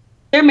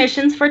their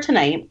missions for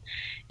tonight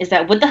is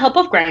that with the help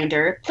of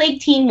Grinder, Plague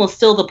Team will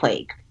still the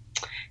plague.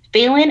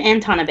 Phelan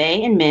and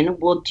Tanabe and Min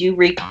will do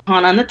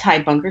recon on the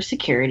TIE bunker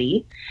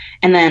security.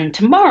 And then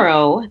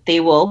tomorrow, they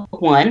will,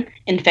 1,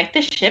 infect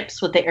the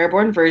ships with the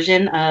airborne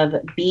version of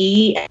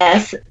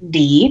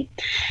BSD.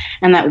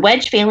 And that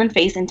Wedge, Phelan,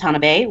 Face, and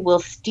Tanabe will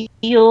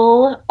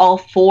steal all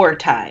 4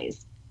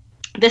 TIEs.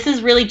 This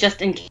is really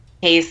just in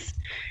case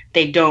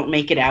they don't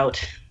make it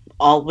out.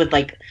 All with,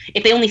 like,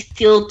 if they only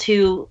steal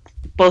 2,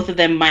 both of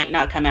them might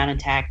not come out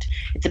intact.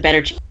 It's a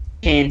better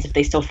chance if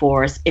they steal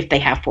 4, if they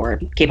have 4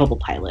 capable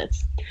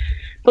pilots.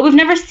 But we've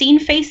never seen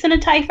Face in a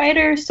TIE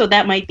fighter, so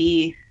that might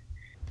be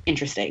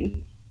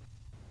interesting.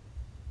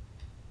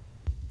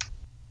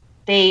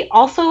 They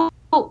also,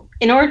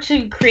 in order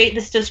to create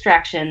this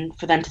distraction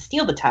for them to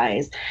steal the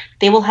TIEs,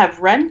 they will have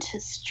Runt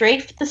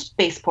strafe the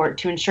spaceport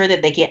to ensure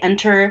that they can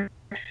enter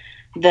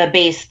the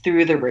base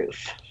through the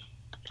roof.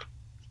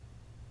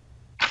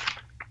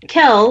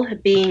 Kel,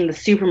 being the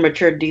super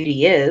mature dude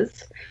he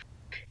is,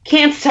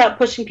 can't stop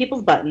pushing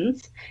people's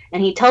buttons,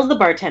 and he tells the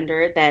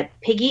bartender that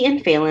Piggy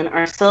and Phelan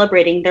are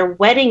celebrating their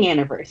wedding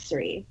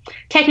anniversary.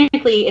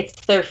 Technically,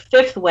 it's their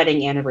 5th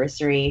wedding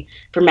anniversary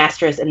for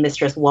Mistress and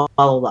Mistress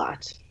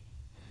Wallolot.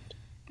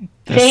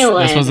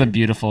 This was a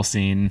beautiful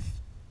scene.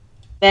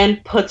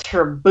 Then puts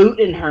her boot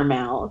in her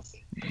mouth.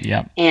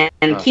 Yep. And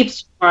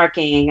keeps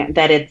remarking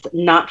that it's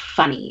not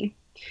funny.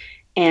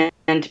 And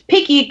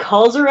Piggy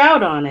calls her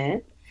out on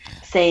it,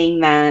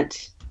 saying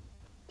that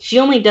she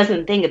only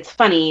doesn't think it's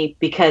funny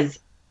because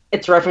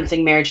it's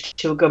referencing marriage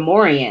to a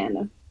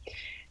Gamorrean.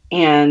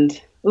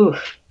 And,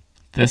 oof.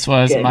 This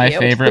was Good. my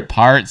favorite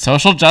part.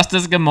 Social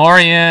justice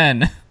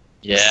Gamorrean.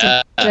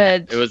 Yeah,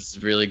 Good. it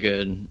was really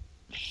good.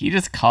 He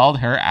just called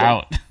her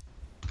out.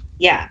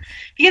 Yeah.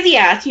 Because he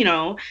asked,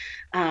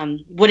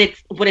 would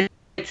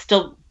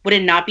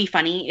it not be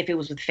funny if it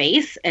was with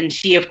Face? And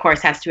she, of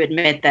course, has to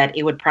admit that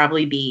it would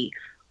probably be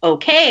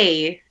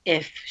okay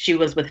if she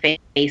was with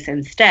Face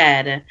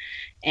instead.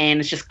 And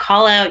it's just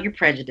call out your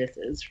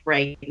prejudices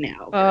right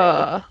now.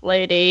 Oh,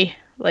 lady.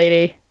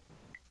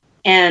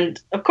 And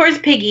of course,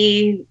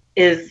 Piggy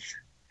is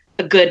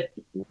a good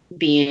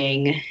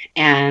being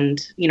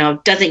and,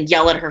 doesn't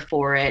yell at her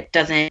for it,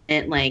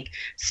 doesn't like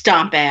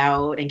stomp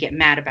out and get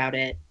mad about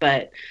it,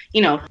 but,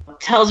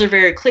 tells her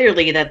very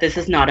clearly that this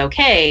is not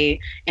okay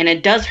and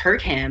it does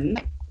hurt him.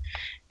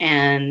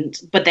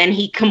 But then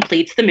he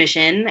completes the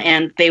mission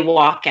and they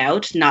walk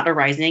out, not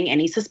arising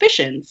any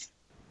suspicions.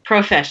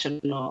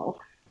 Professional.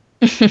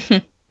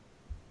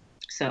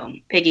 So,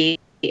 Piggy,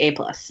 A+.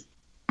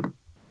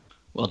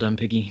 Well done,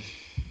 Piggy.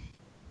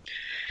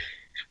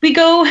 We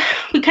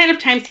kind of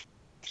time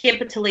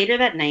skip to later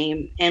that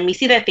night, and we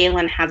see that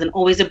Phelan has an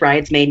always a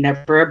bridesmaid,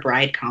 never a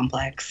bride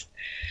complex.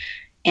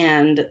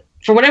 And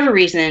for whatever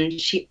reason,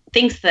 she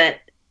thinks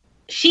that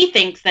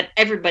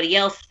everybody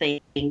else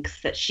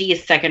thinks that she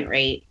is second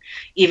rate,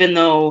 even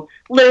though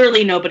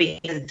literally nobody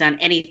has done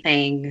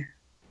anything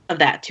of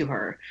that to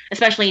her.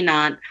 Especially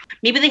not,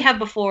 maybe they have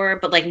before,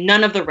 but like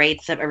none of the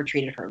rates have ever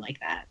treated her like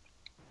that.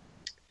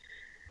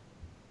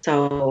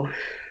 So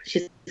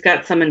she's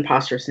got some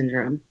imposter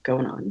syndrome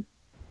going on.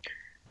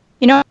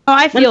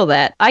 I feel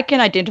that. I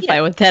can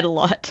identify with that a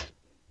lot.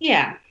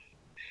 Yeah.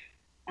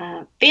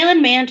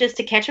 Phelan manages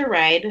to catch a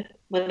ride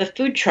with a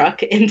food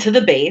truck into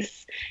the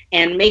base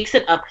and makes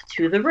it up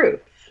to the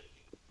roof.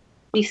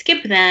 We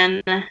skip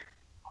then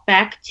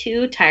back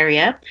to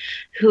Tyria,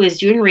 who is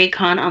doing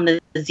recon on the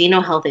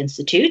Xeno Health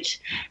Institute.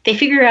 They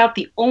figure out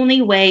the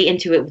only way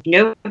into it with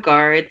no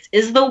guards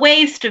is the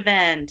waste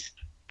vent.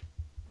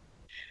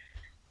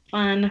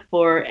 Fun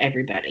for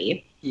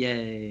everybody.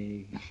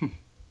 Yay.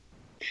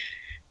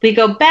 We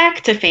go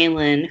back to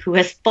Phelan, who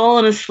has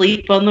fallen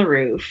asleep on the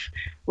roof,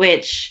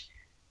 which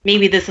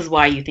maybe this is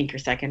why you think you're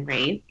second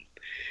rate.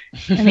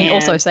 I mean,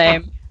 also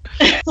same.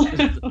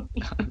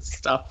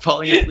 Stop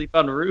falling asleep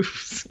on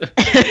roofs.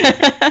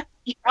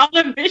 You're on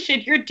a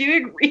mission. You're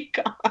doing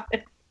recon.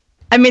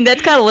 I mean,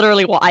 that's kind of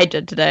literally what I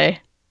did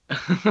today.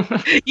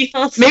 You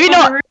fell asleep Maybe on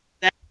not. the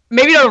roof.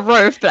 Maybe not a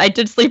roof, but I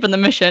did sleep in the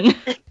mission.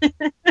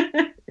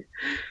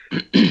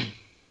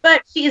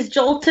 But she is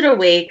jolted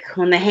awake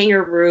when the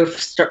hangar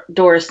roof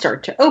doors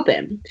start to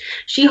open.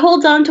 She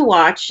holds on to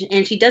watch,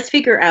 and she does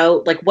figure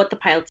out like what the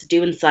pilots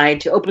do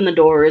inside to open the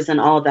doors and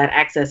all of that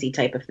accessy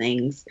type of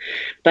things.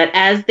 But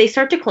as they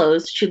start to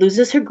close, she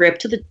loses her grip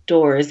to the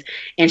doors,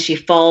 and she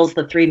falls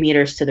the 3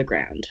 meters to the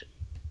ground.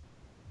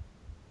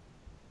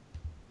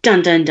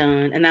 Dun dun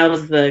dun, and that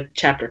was the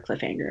chapter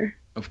cliffhanger.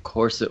 Of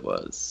course it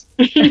was.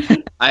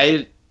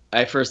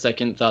 I for a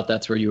second thought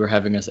that's where you were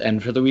having us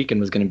end for the week and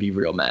was going to be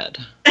real mad.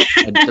 I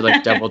had to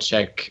like double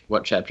check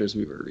what chapters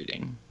we were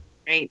reading.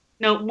 Right.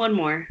 No, one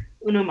more.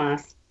 Uno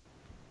más.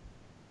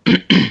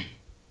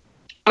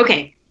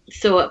 Okay,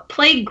 so a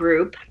plague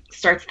group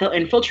starts the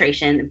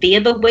infiltration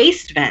via the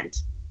waste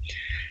vent.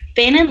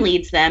 Phelan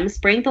leads them,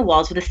 spraying the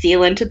walls with a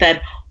sealant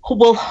that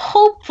will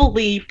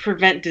hopefully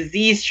prevent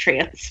disease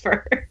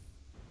transfer.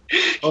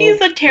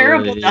 He's a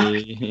terrible doctor.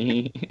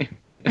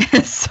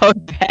 So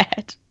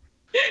bad.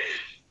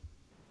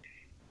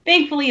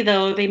 Thankfully,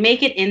 though, they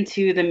make it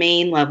into the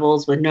main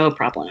levels with no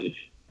problem.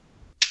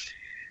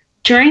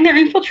 During their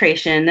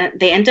infiltration,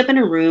 they end up in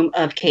a room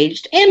of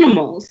caged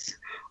animals.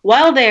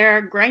 While there,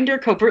 Grinder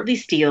covertly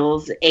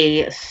steals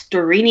a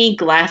Storini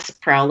glass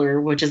prowler,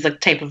 which is a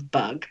type of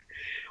bug.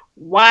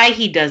 Why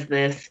he does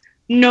this,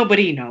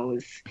 nobody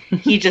knows.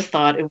 He just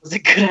thought it was a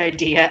good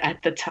idea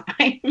at the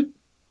time.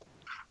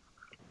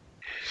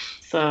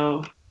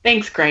 So,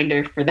 thanks,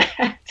 Grinder, for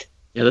that.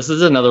 Yeah, this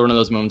is another one of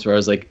those moments where I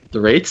was like,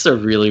 the rates are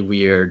really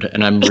weird,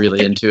 and I'm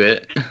really into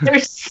it. They're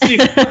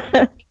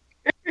super.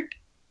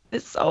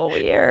 It's so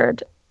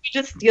weird.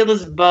 Just steal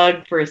this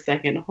bug for a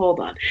second. Hold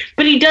on.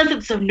 But he does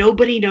it so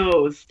nobody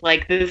knows.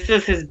 Like, this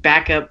is his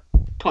backup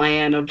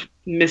plan of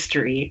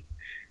mystery.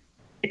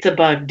 It's a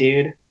bug,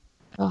 dude.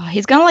 Oh,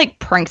 he's gonna like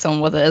prank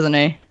someone with it, isn't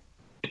he?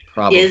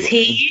 Probably. Is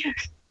he?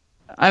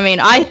 I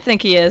mean, I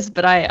think he is,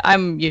 but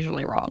I'm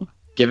usually wrong.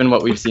 Given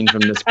what we've seen from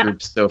this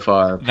group so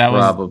far,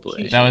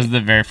 probably. That was the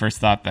very first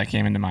thought that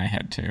came into my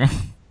head, too.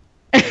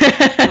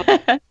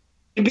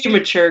 Be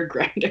mature,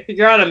 Grinder.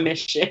 You're on a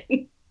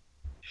mission.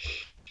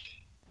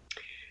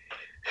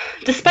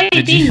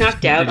 Despite being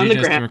knocked out on the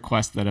just ground.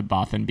 Request that a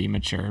Bothan be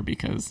mature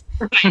because,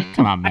 Right.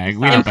 come on, Meg,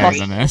 we know better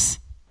than this.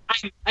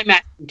 I'm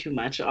asking too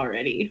much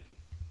already.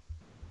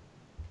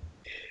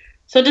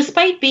 So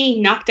despite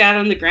being knocked out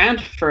on the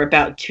ground for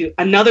about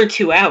another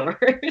 2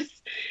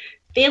 hours,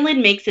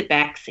 Phelan makes it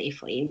back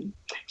safely.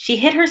 She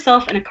hid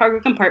herself in a cargo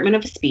compartment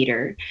of a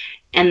speeder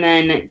and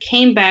then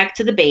came back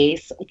to the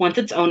base once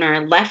its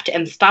owner left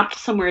and stopped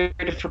somewhere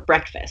for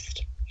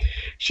breakfast.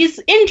 She's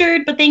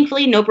injured, but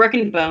thankfully no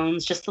broken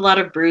bones, just a lot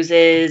of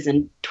bruises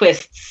and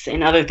twists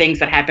and other things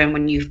that happen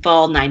when you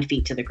fall 9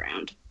 feet to the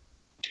ground.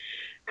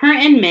 Her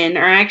and Min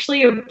are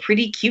actually a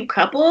pretty cute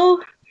couple.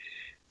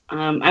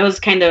 I was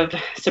kind of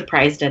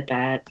surprised at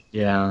that.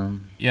 Yeah.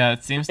 Yeah,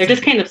 it seems They're to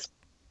just kind of...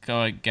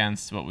 go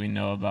against what we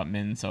know about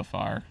Min so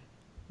far.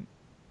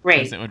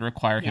 Right. it would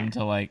require him Yeah.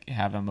 to like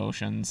have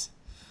emotions.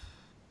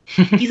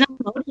 He's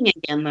unloading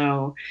again,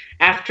 though,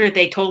 after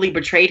they totally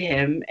betrayed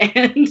him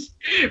and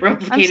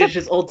replicated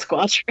his old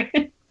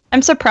squadron.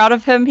 I'm so proud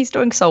of him. He's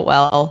doing so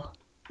well.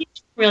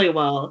 Really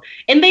well.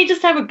 And they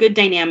just have a good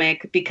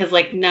dynamic because,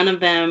 like, neither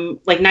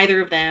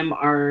of them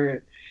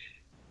are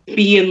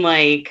being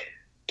like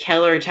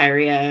Keller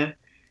Tyria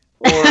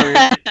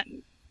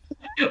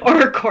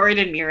or Corin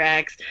and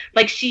Mirax.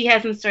 Like, she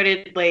hasn't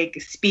started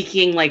like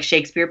speaking like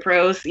Shakespeare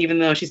prose, even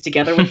though she's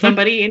together with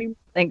somebody anymore.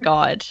 Thank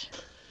God.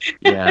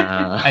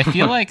 Yeah. I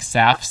feel like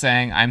Saf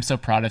saying I'm so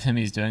proud of him,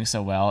 he's doing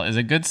so well is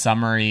a good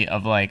summary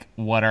of like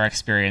what our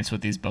experience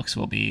with these books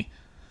will be.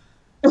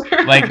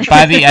 Like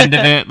by the end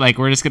of it, like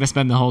we're just gonna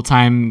spend the whole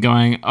time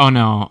going, oh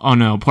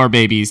no, poor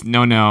babies,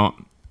 no.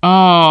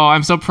 Oh,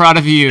 I'm so proud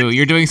of you.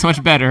 You're doing so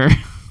much better.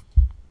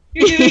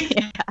 You're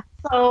doing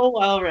so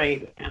well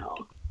right now.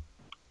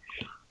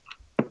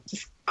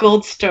 Just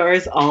gold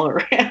stars all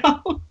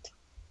around.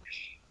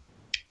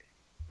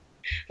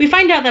 We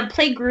find out that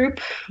Playgroup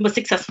was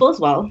successful as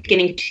well,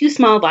 getting 2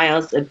 small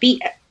vials of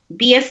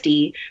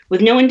BSD with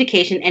no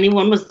indication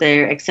anyone was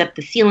there except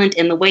the sealant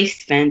in the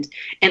waste vent.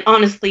 And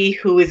honestly,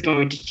 who is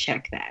going to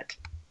check that?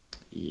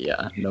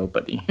 Yeah,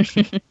 nobody.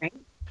 Right?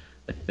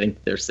 I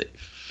think they're safe.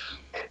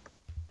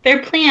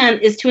 Their plan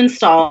is to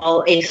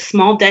install a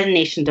small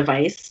detonation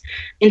device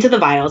into the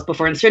vials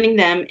before inserting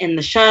them in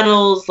the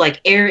shuttle's like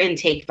air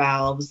intake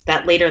valves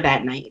later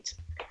that night.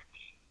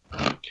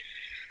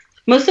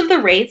 Most of the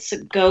Wraiths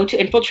go to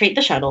infiltrate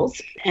the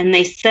shuttles, and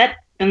they get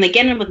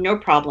in with no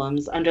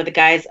problems under the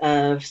guise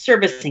of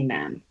servicing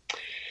them.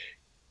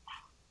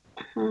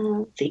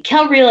 Let's see.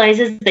 Kel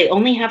realizes they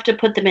only have to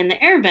put them in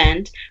the air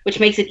vent, which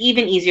makes it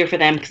even easier for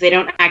them because they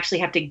don't actually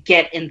have to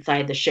get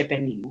inside the ship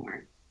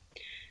anymore.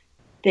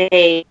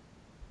 Then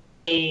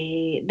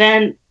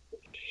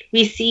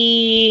we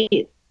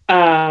see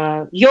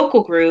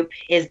Yokel Group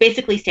is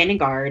basically standing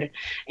guard,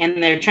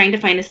 and they're trying to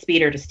find a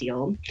speeder to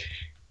steal.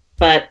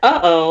 But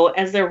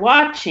as they're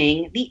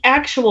watching, the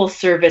actual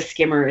service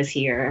skimmer is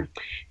here.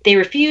 They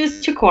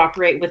refuse to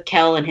cooperate with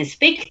Kel and his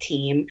fake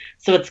team,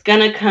 so it's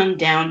gonna come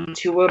down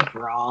to a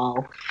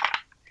brawl.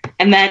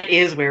 And that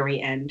is where we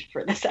end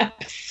for this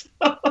episode.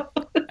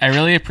 I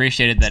really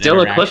appreciated that. Still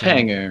a interaction.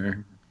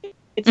 cliffhanger.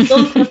 It's still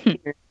a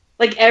cliffhanger.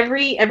 Like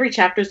every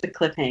chapter's a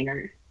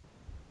cliffhanger.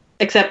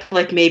 Except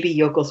like maybe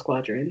Yokel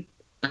Squadron.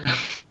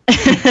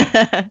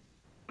 That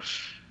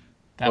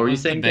What were you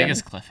was the saying,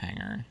 biggest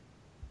cliffhanger.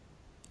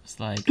 It's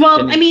like,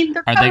 Well, I mean,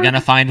 are they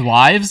gonna find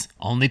wives?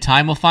 Only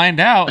time will find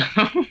out.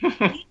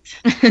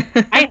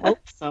 I hope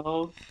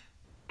so.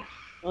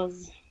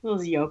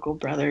 Those Yokel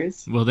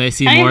brothers. Will they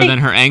see I more think- than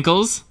her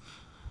ankles?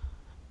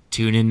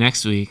 Tune in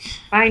next week.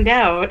 Find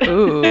out.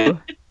 Ooh.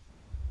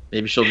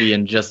 Maybe she'll be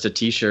in just a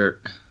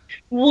t-shirt.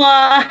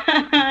 What?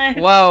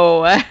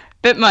 Whoa.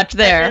 Bit much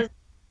there.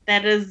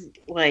 That is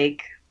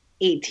like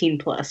 18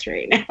 plus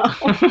right now.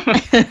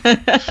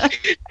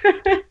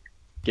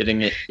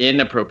 Getting it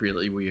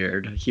inappropriately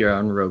weird here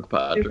on Rogue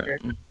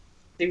Podron.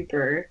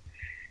 Super.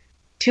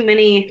 Too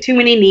many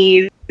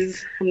knees.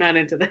 I'm not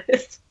into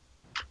this.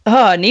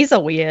 Oh, knees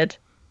are weird.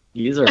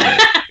 These are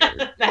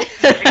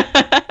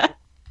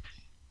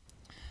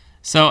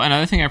So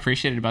another thing I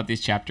appreciated about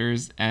these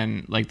chapters,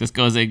 and like this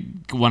goes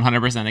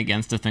 100%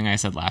 against the thing I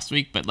said last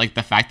week, but like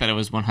the fact that it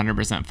was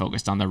 100%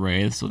 focused on the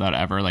Wraiths without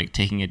ever like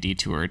taking a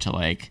detour to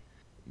like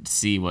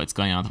see what's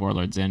going on with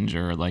Warlord Zinj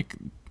or like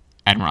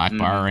Admiral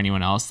Akbar or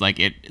anyone else. Like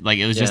it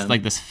was just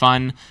like this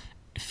fun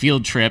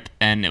field trip,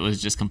 and it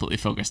was just completely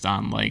focused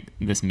on like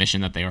this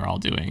mission that they were all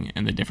doing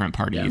and the different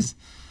parties.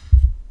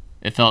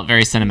 It felt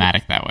very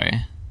cinematic that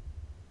way.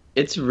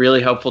 It's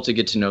really helpful to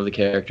get to know the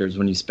characters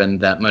when you spend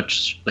that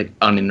much like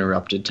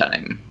uninterrupted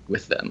time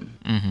with them.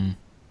 Mm-hmm.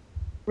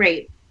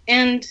 Right.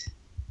 And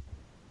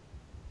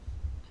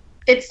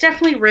it's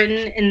definitely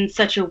written in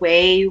such a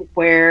way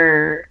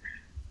where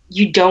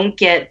you don't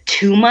get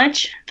too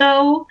much,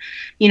 though.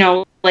 You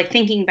know, like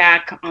thinking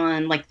back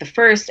on like the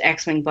first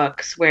X-Wing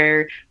books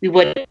where we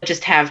would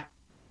just have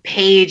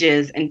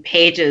pages and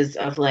pages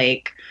of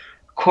like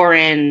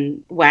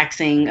Corin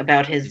waxing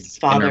about his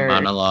father. Inner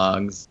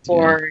monologues.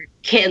 Or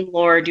Kit and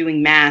Lore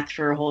doing math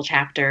for a whole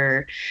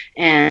chapter,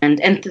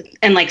 and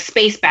like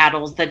space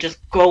battles that just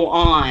go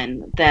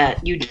on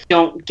that you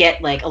don't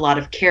get like a lot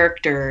of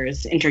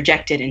characters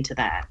interjected into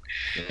that.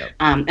 Yep.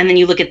 And then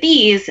you look at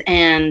these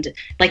and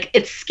like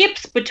it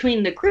skips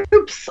between the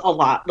groups a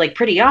lot, like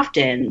pretty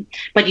often,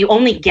 but you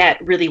only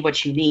get really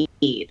what you need.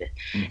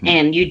 Mm-hmm.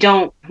 And you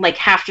don't like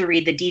have to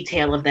read the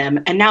detail of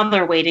them. And now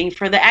they're waiting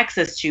for the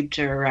access tube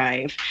to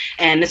arrive.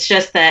 And it's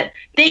just that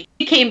they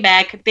came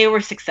back, they were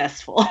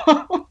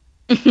successful.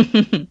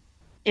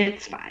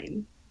 It's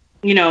fine.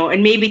 You know,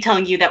 and maybe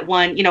telling you that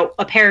one, you know,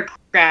 a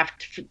paragraph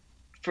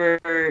for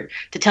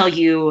to tell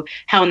you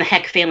how in the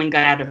heck Phelan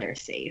got out of there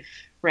safe,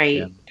 right?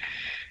 Yeah.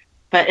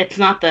 But it's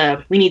not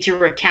we need to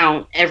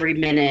recount every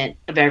minute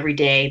of every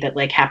day that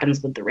like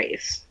happens with the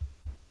race.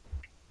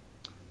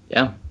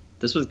 Yeah,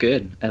 this was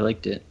good. I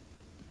liked it.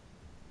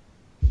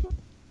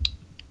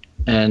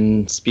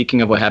 And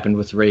speaking of what happened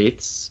with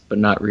Wraiths, but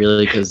not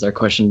really because our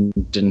question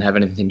didn't have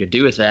anything to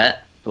do with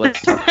that. But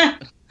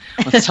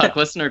let's talk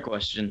listener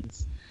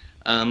questions.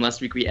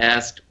 Last week we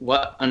asked,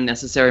 what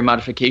unnecessary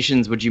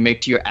modifications would you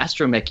make to your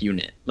astromech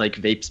unit, like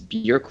Vape's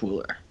beer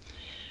cooler?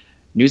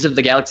 News of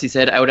the Galaxy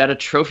said, I would add a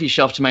trophy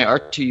shelf to my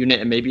R2 unit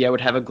and maybe I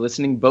would have a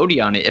glistening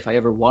Bodhi on it if I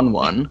ever won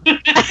one.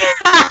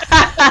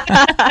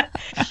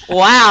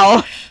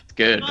 Wow. It's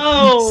good.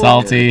 Oh,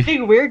 Salty. I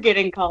think we're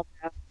getting called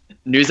out.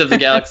 News of the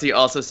Galaxy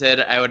also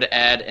said I would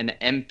add an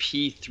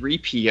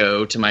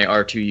MP3PO to my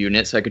R2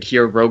 unit so I could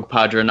hear Rogue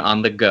Padron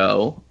on the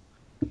go.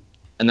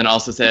 And then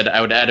also said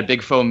I would add a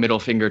big foam middle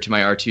finger to my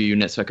R2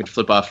 unit so I could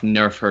flip off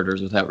nerf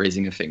herders without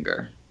raising a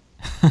finger.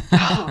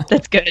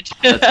 That's good.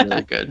 That's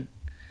really good.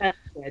 That's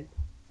good.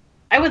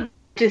 I would like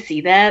to see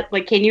that.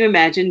 Like, can you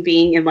imagine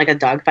being in like a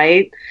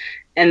dogfight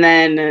and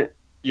then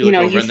You look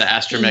know, over you and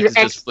the see astromech your is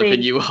just flipping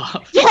X-Wing- you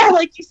off. yeah,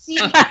 like you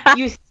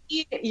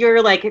see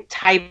your like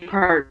type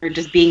partner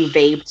just being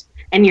vaped,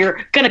 and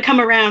you're gonna come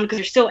around because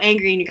you're so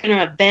angry and you're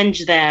gonna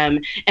avenge them,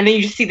 and then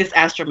you just see this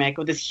astromech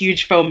with this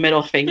huge foam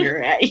middle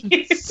finger at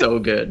you. So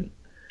good.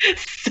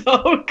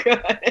 So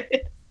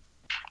good.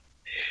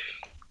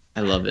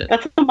 I love it.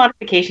 That's a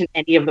modification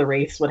any of the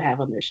race would have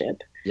on their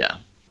ship. Yeah.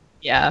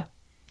 Yeah.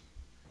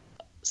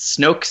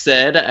 Snoke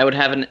said I would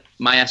have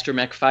my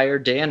astromech fire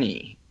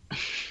Danny.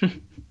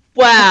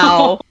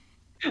 Wow.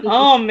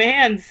 Oh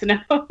man,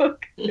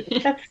 Snoke.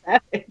 That's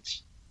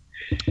savage.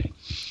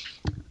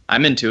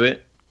 I'm into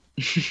it.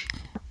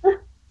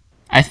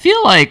 I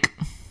feel like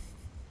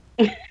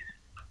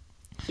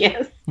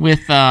Yes.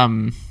 with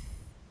the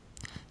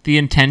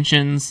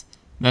intentions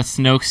that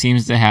Snoke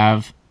seems to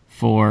have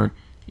for,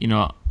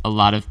 a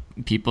lot of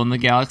people in the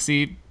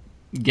galaxy,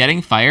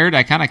 getting fired,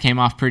 I kind of came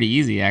off pretty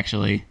easy,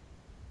 actually.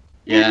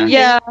 Yeah.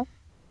 Yeah.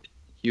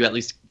 You at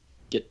least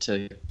get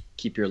to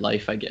keep your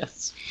life, I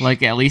guess.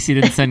 Like, at least he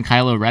didn't send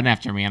Kylo Ren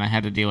after me, and I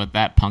had to deal with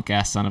that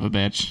punk-ass son of a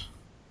bitch.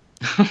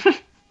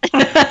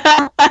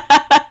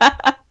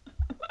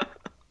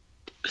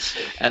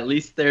 At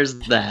least there's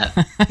that.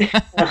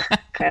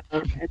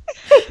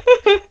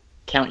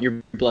 Count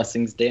your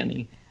blessings,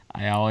 Danny.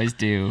 I always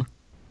do.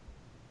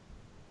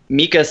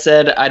 Mika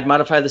said, I'd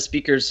modify the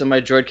speakers so my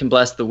droid can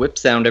blast the whip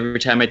sound every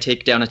time I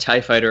take down a TIE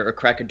fighter or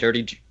crack a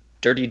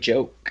dirty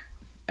joke.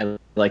 I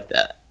like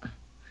that.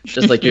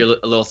 Just like your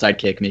a little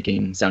sidekick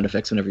making sound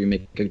effects whenever you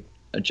make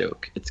a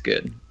joke. It's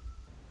good.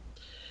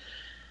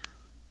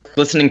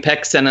 Glistening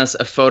Peck sent us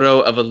a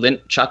photo of a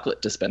Lindt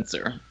chocolate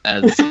dispenser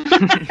as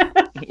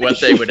what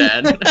they would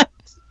add.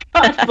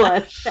 God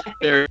bless.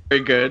 Very,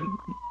 very good.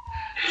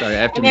 Sorry, I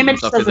have to An mute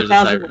image myself says because a there's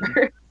a thousand siren.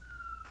 words.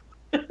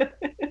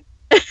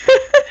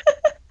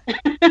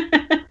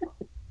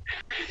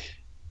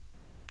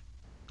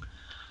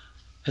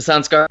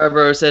 Hassan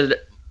Scarborough said,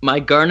 my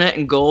garnet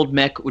and gold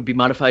mech would be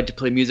modified to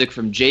play music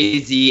from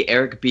Jay-Z,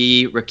 Eric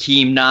B.,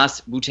 Rakim,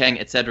 Nas, Wu-Tang,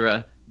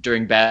 etc.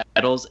 during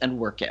battles and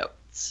workouts.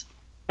 That's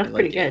I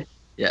pretty like good.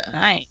 Yeah.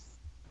 Nice.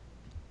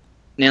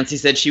 Nancy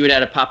said she would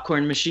add a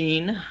popcorn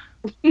machine.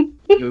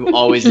 You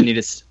always need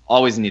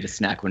a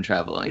snack when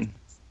traveling.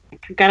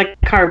 Gotta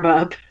carb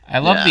up. I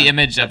love Yeah. the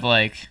image of,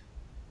 like,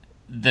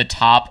 the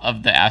top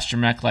of the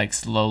astromech, like,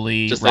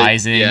 slowly Just, like,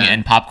 rising yeah.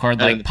 and popcorn,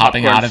 And like, the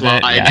popping popcorn out of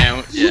it. flying Yeah.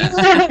 out.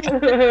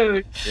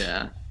 Yeah.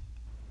 Yeah.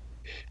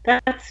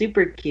 That's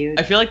super cute.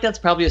 I feel like that's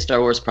probably a Star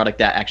Wars product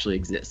that actually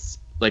exists.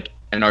 Like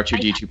an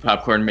R2-D2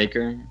 popcorn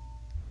maker.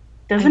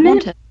 Doesn't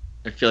it?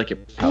 I feel like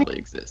it probably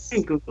exists. I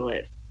can Google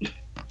it.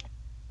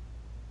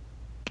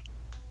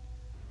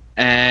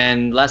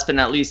 And last but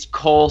not least,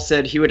 Cole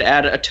said he would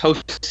add a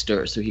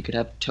toaster so he could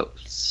have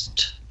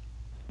toast.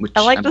 Which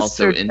I like I'm the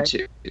also surgery.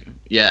 into.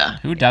 Yeah.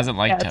 Who doesn't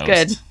like Yeah, toast?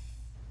 it's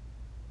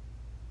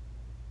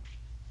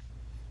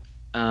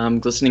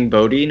good. Glistening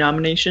Bodhi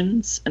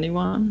nominations,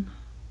 anyone?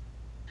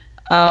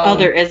 Oh,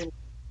 there is.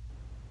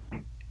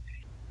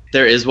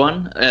 There is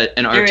one?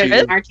 An There is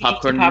R2 an R2D2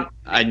 popcorn? popcorn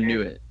I maker.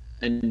 knew it.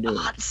 I knew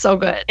Oh, it. it's so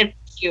good.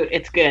 It's cute.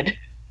 It's good.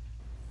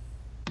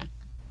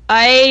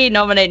 I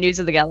nominate News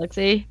of the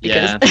Galaxy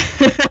because Yeah.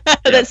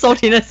 that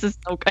saltiness is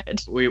so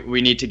good.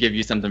 We need to give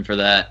you something for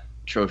that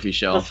trophy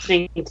shelf.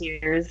 Glistening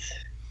tears.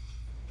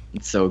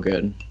 It's so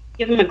good.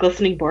 Give him a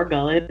glistening boar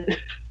gullet.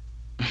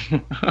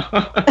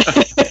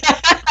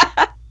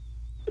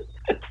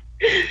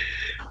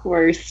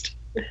 Worst.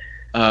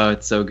 Oh,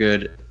 it's so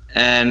good.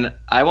 And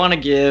I want to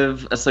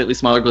give a slightly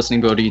smaller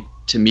glistening Bodhi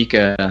to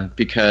Mika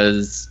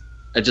because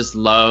I just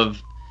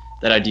love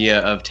that idea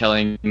of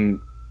telling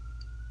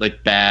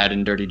like bad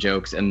and dirty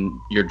jokes and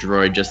your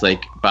droid just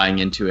like buying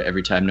into it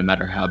every time no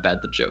matter how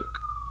bad the joke.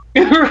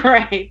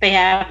 Right. They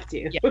have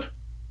to. Yeah.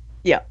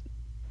 Yeah.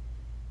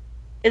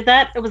 Was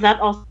that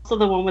also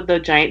the one with the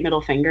giant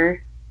middle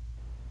finger?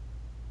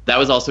 That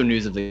was also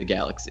News of the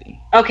Galaxy.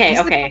 Okay, News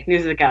of the okay.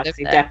 News of the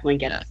Galaxy that. definitely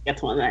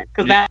gets one then.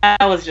 Because that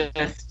was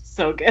just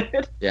so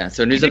good. Yeah,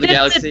 so News of the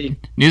Galaxy.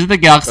 News of the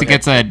Galaxy Go ahead.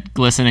 gets a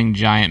glistening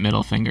giant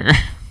middle finger.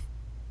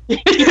 We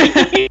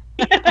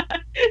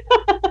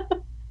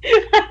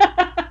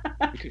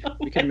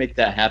could make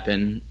that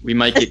happen. We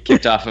might get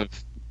kicked off of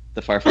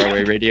the Far Far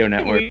Away Radio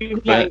Network. We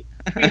But might.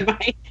 We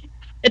might.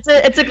 It's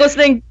a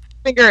glistening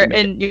finger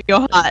in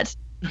your heart.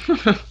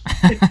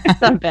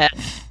 It's not bad.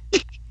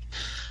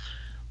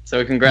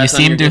 so congrats You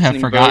on seem your to have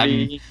glistening forgotten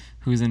Bodhi.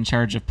 who's in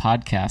charge of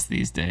podcasts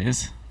these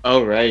days.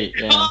 Oh, right.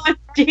 Come Yeah. on,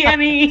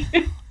 Danny.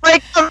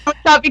 Like,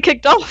 can't be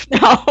kicked off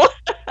now.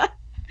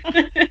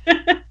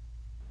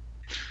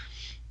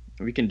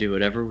 We can do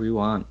whatever we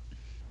want.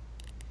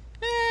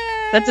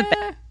 That's a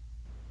bad.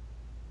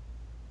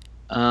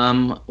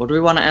 What do we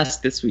want to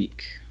ask this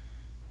week?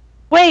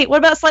 Wait, what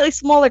about slightly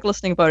smaller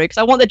glistening Bodhi? Because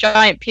I want the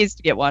giant Piers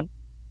to get one.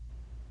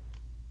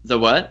 The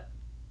what?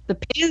 The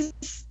Piers?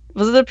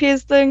 Was it a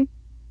Piers thing?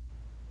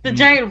 The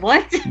giant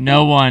what?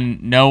 No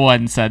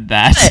one said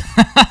that.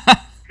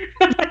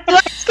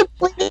 Let's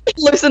completely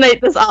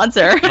hallucinate this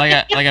answer.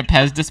 like a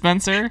Pez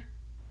dispenser?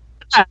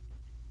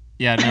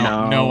 Yeah,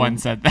 no No. one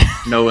said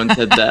that. No one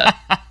said that.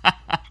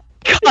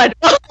 God.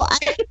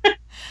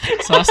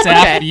 So,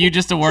 Saf, Okay. you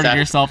just awarded Saf.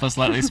 yourself a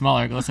slightly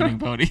smaller glistening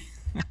Bodhi.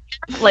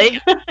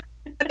 Like,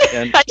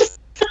 And I just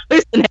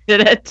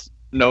hallucinated it.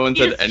 no one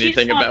said She's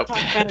anything not about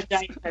talking about a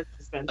giant Pez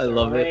dispenser, I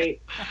love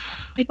it.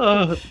 right?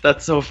 Oh,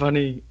 that's so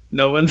funny.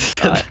 No one said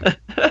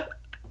that.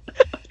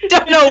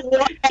 Don't know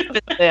what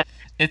happened there.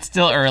 It's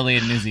still early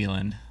in New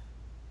Zealand.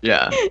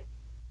 Yeah.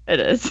 It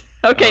is.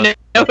 Okay, Oh,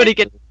 nobody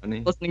gets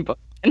Funny. listening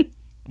Bodhi.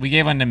 We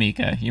gave one to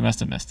Mika. You must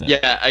have missed it.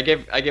 Yeah, I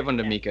gave one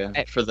to Mika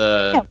Okay. for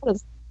Yeah, what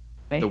is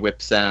the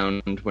whip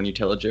sound when you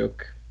tell a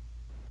joke.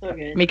 So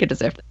good. Mika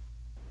deserved it.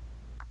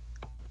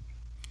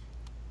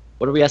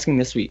 What are we asking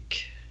this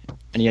week?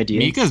 Any ideas?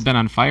 Mika's been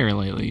on fire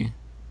lately.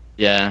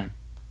 Yeah.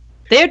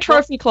 Their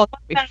trophy closet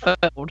will be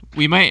filled.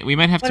 We might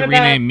have What to about-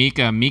 rename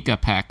Mika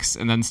Pecs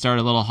and then start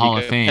a little Hall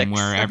of Mika Fame Pecs.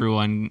 where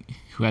everyone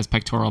who has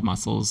pectoral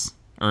muscles,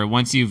 or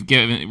once you've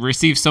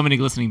received so many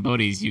glistening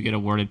Bodhies, you get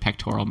awarded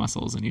pectoral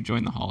muscles and you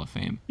join the Hall of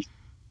Fame.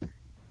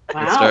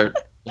 Wow.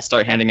 We'll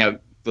start handing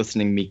out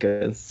glistening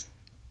Mikas.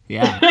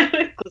 Yeah.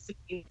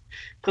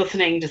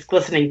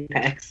 glistening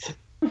pecs.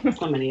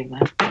 So many of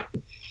them.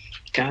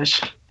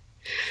 Gosh.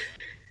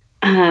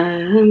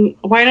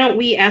 Why don't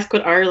we ask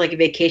what our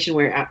vacation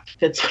wear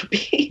outfits would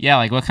be? Yeah,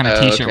 like what kind of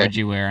Oh, t-shirt okay. would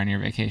you wear on your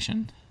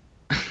vacation?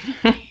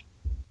 Oh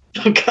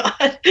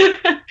God.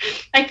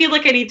 I feel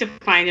like I need to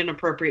find an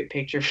appropriate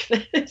picture for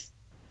this.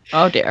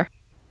 Oh dear.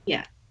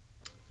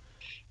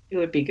 It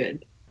would be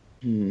good.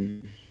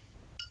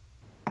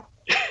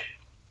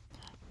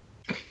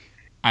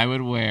 I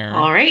would wear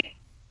All right.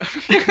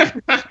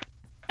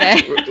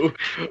 I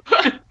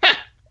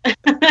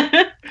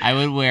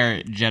would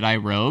wear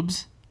Jedi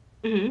robes,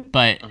 Mhm.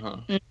 but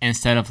Uh-huh.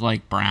 instead of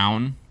like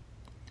brown,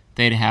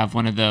 they'd have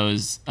one of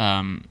those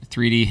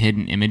 3D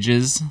hidden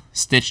images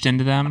stitched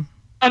into them.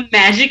 A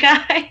magic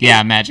eye.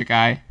 Yeah, magic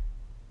eye.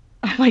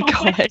 Oh my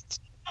Oh my god.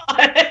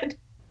 God.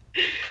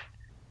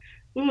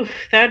 Oof,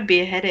 that would be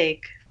a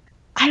headache.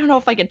 I don't know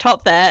if I can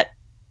top that.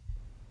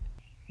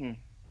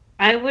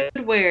 I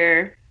would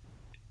wear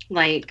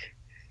neon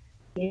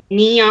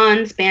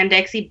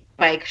spandexy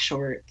bike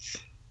shorts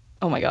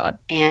Oh my god.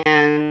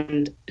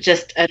 and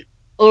just an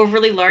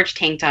overly large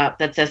tank top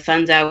that says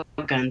 "Suns out,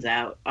 guns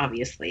out."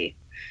 Obviously,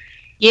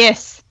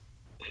 Yes.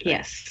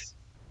 yes,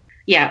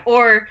 yeah,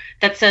 or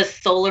that says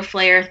 "Solar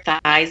flare,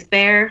 thighs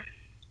bare."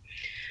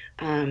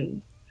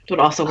 Would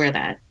also wear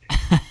that,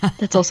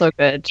 That's also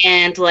good.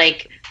 and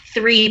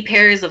 3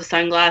 pairs of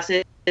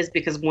sunglasses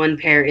because one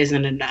pair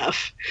isn't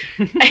enough.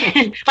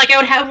 And, I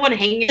would have one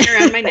hanging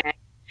around my neck,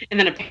 and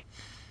then a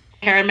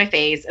pair on my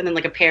face, and then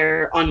a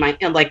pair on my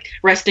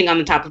resting on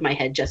the top of my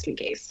head just in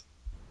case.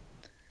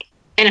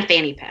 And a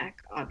fanny pack,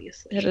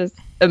 obviously. That is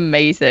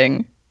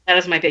amazing. That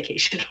is my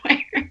vacation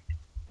wear.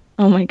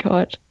 Oh my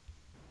god.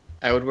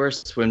 I would wear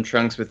swim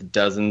trunks with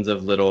dozens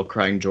of little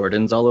crying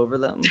Jordans all over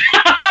them.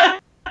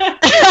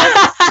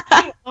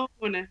 Oh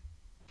no.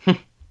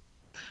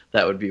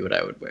 That would be what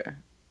I would wear.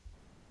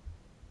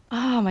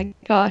 Oh my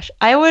gosh.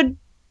 I would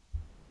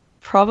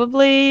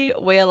probably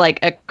wear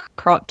a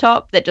crop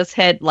top that just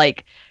had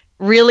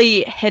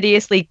really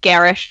hideously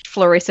garish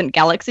fluorescent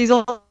galaxies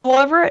all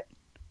over it.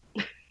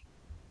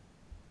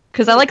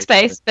 Because I like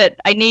space, but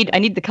I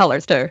need the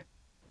colors too.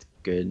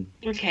 Good.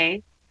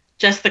 Okay.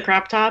 Just the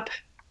crop top?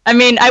 I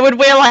mean, I would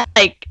wear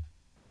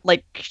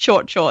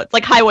short shorts,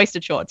 high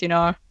waisted shorts, and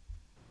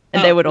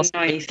they Oh, would also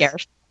nice. be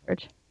garish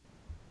colored.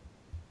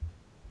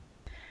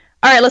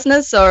 All right,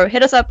 listeners. So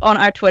hit us up on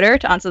our Twitter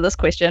to answer this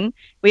question.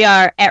 We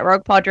are at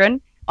Rogue Podron.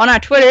 On our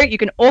Twitter, you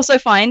can also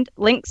find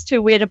links to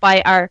where to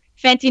buy our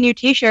fancy new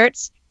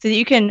T-shirts, so that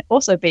you can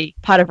also be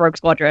part of Rogue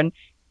Squadron.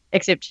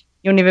 Except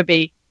you'll never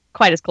be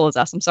quite as cool as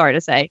us. I'm sorry to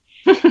say.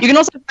 You can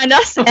also find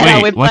us at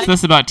our Wait, website. what's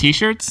this about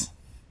t-shirts?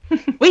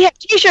 We have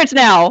T-shirts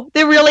now.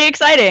 They're really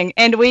exciting,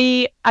 and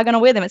we are going to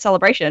wear them at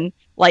Celebration.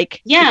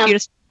 Yeah. the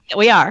cutest that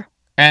we are.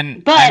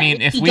 And But I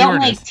mean, if if you we don't were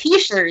like to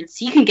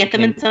t-shirts, you can get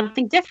them in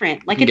something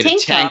different, like You a can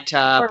tank, get a tank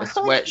top, or a a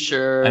hoodie.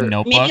 sweatshirt, a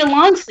notebook, Maybe a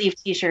long sleeve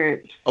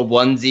t-shirt. a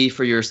onesie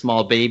for your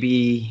small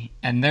baby.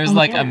 and there's Oh,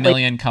 like yeah. a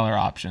million color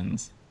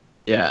options.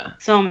 Yeah.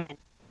 So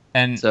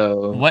And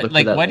So what look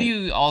for that what do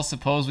link. you all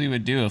suppose we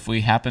would do if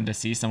we happened to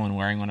see someone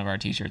wearing one of our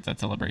t-shirts at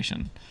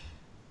Celebration?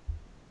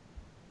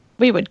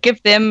 We would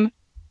give them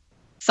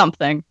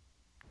something.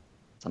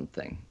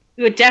 Something.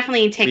 We would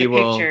definitely take We a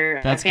will- picture,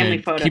 a That's family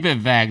good. photo. Keep it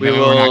vague. We That way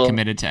we're not will-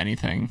 committed to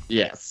anything.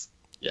 Yes.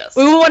 Yes.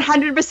 We will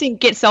 100%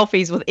 get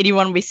selfies with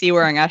anyone we see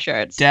wearing our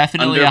shirts.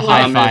 Definitely Under a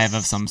high promise. five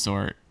of some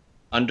sort.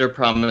 Under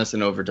promise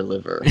and over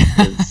deliver.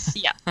 Is...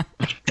 Yeah.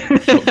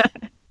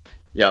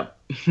 Yep.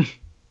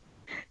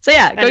 So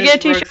yeah, That go is get a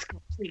t-shirt.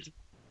 Rogue's-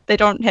 They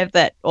don't have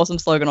that awesome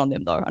slogan on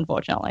them though,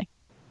 unfortunately.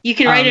 You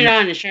can write it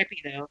Um, on a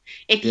Sharpie though.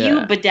 If you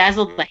Yeah.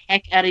 bedazzle the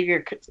heck out of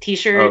your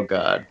t-shirt, Oh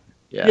God.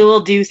 Yeah. you will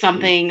do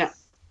something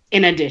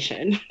in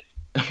addition.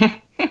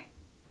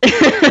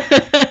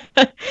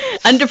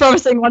 Under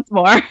promising once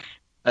more.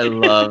 I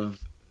love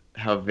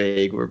how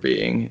vague we're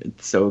being.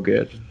 It's so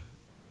good.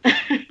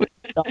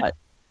 God.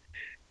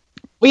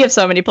 We have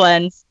so many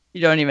plans.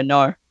 You don't even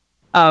know.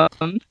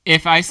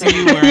 If I see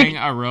you wearing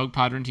a Rogue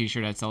Padron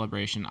t-shirt at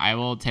Celebration, I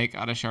will take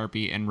out a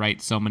Sharpie and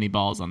write so many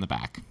balls on the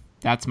back.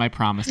 That's my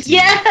promise to you.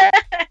 Yeah.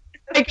 Oh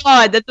my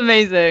God, that's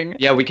amazing.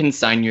 Yeah, we can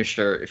sign your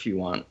shirt if you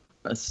want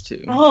us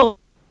to. Oh,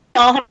 they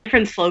all have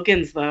different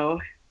slogans though.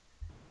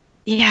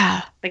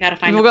 Yeah. They gotta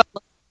find We'll them.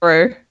 go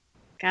through.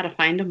 Gotta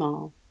find them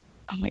all.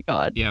 Oh my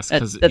God. Yes,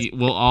 That's- because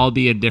we'll all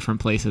be in different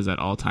places at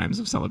all times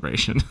of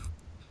Celebration.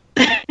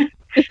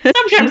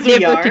 Sometimes we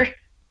Never are.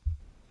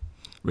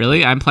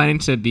 Really? I'm planning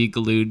to be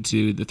glued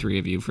to the three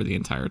of you for the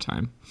entire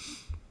time.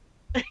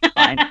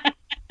 Fine.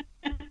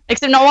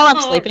 Except not while I'm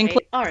Oh, sleeping. okay,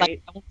 Please. all Like,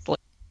 right. I won't sleep.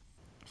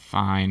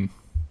 Fine.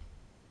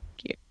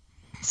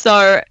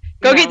 So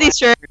go No, get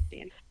these I shirts.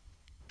 understand.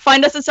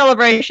 Find us at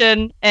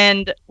Celebration,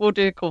 and we'll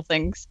do cool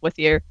things with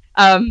you.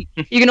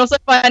 You can also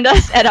find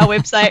us at our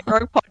website,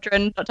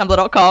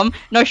 roguepodron.tumblr.com.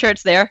 No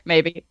shirts there,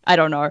 maybe. I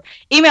don't know.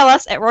 Email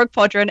us at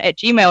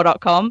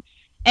roguepodron@gmail.com.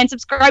 And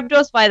subscribe to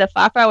us via the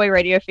Far Far Away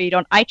radio feed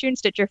on iTunes,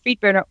 Stitcher,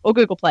 Feedburner, or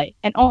Google Play.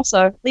 And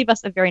also, leave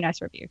us a very nice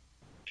review.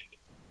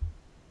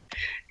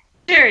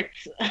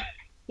 Shirts.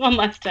 One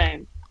last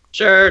time.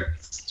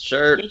 Shirts.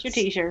 Get your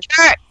t-shirt.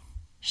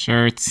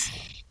 Shirts.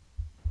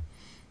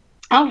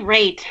 All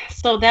right.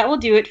 So that will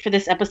do it for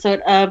this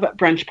episode of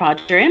Brunch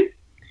Podron.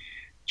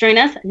 Join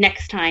us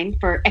next time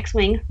for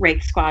X-Wing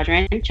Wraith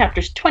Squadron,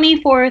 chapters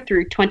 24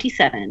 through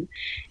 27.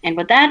 And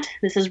with that,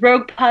 this is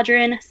Rogue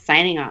Podron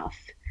signing off.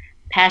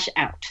 Pash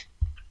out.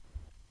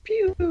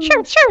 Pew.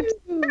 Sure. Sure.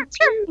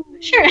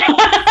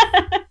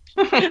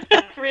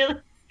 Really?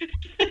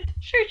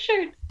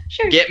 Sure.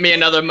 Get me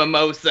another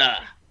mimosa.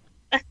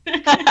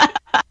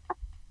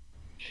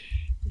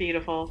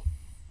 Beautiful.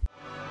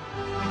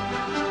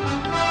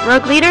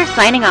 Rogue Leader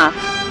signing off.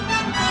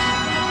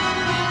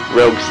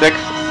 Rogue 6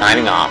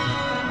 signing off.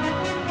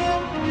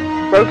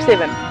 Rogue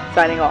 7,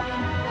 signing off.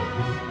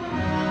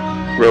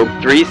 Rogue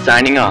 3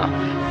 signing off.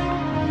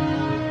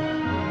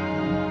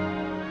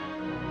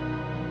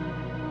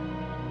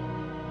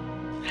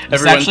 This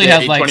Everyone's actually at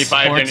has like 8:25 and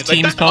sports it's like,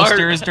 teams "The art."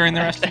 posters during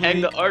the rest of the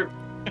Hang week the art.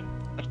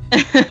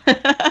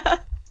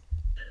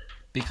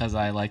 because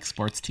I like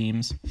sports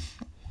teams.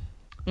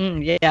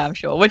 Yeah, I'm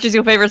sure. Which is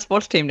your favorite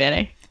sports team,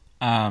 Danny?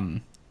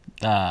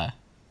 The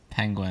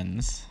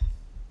Penguins.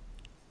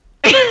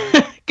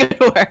 Good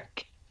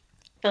work.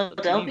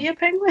 Philadelphia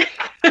Penguin?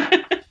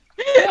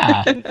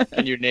 Yeah.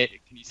 Can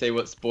you say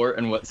what sport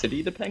and what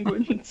city the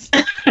Penguins?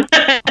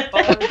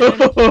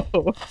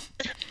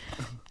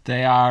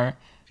 They are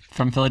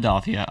from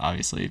Philadelphia,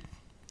 obviously.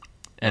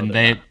 And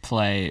they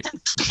play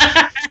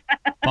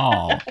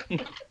ball.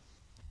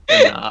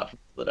 They're not from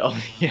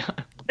Philadelphia.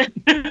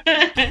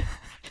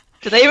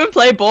 Do they even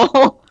play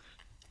ball?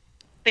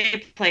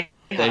 They play.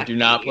 They do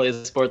not play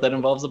a sport that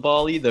involves a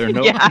ball either.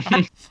 No. Yeah.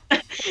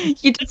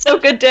 You did so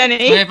good, Danny.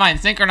 Okay, fine.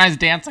 Synchronized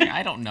dancing.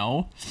 I don't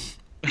know.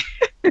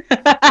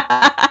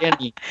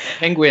 Andy,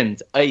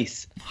 Penguins,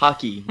 ice,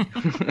 hockey.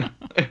 Come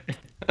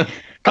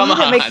That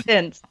on. makes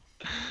sense.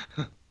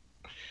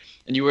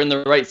 And you were in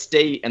the right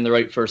state and the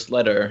right first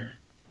letter.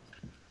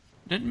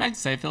 Didn't Meg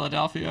say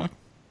Philadelphia?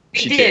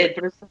 She She did,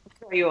 but it's to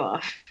throw you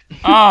off.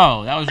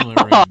 Oh, that was really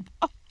rude.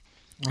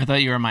 I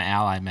thought you were my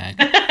ally, Meg.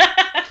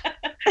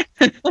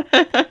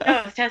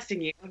 I was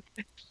testing you.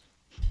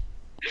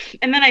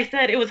 And then I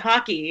said it was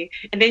hockey,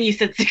 and then you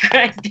said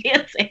synchronized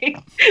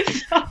dancing.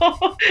 So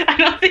I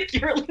don't think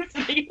you were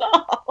listening at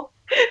all.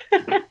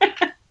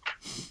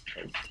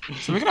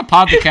 So we're gonna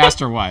pod the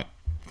cast or what?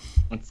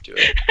 Let's do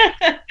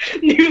it.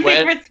 New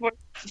When- favorite sports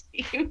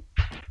team.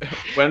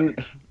 When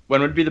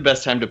would be the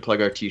best time to plug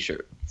our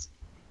t-shirts?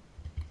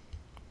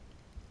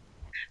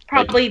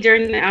 Probably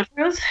during the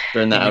outros.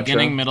 During the outro?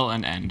 Beginning, middle,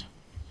 and end.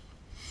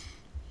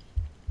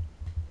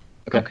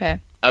 Okay.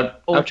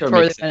 Outro throw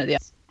makes this in at the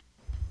sense.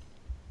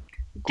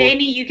 Cool.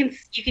 Danny, you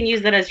can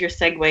use that as your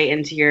segue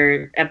into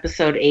your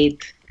episode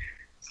 8,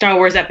 Star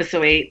Wars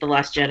episode 8, The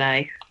Last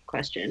Jedi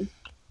question.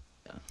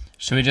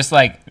 Should we just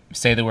like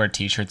say the word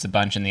t-shirts a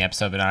bunch in the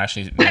episode, but not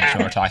actually mention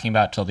what we're talking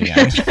about till the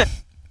end?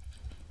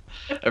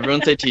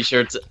 Everyone say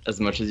t-shirts as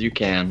much as you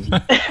can.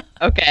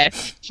 Okay.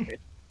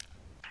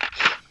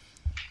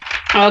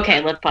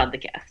 Okay, let's pod the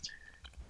cast.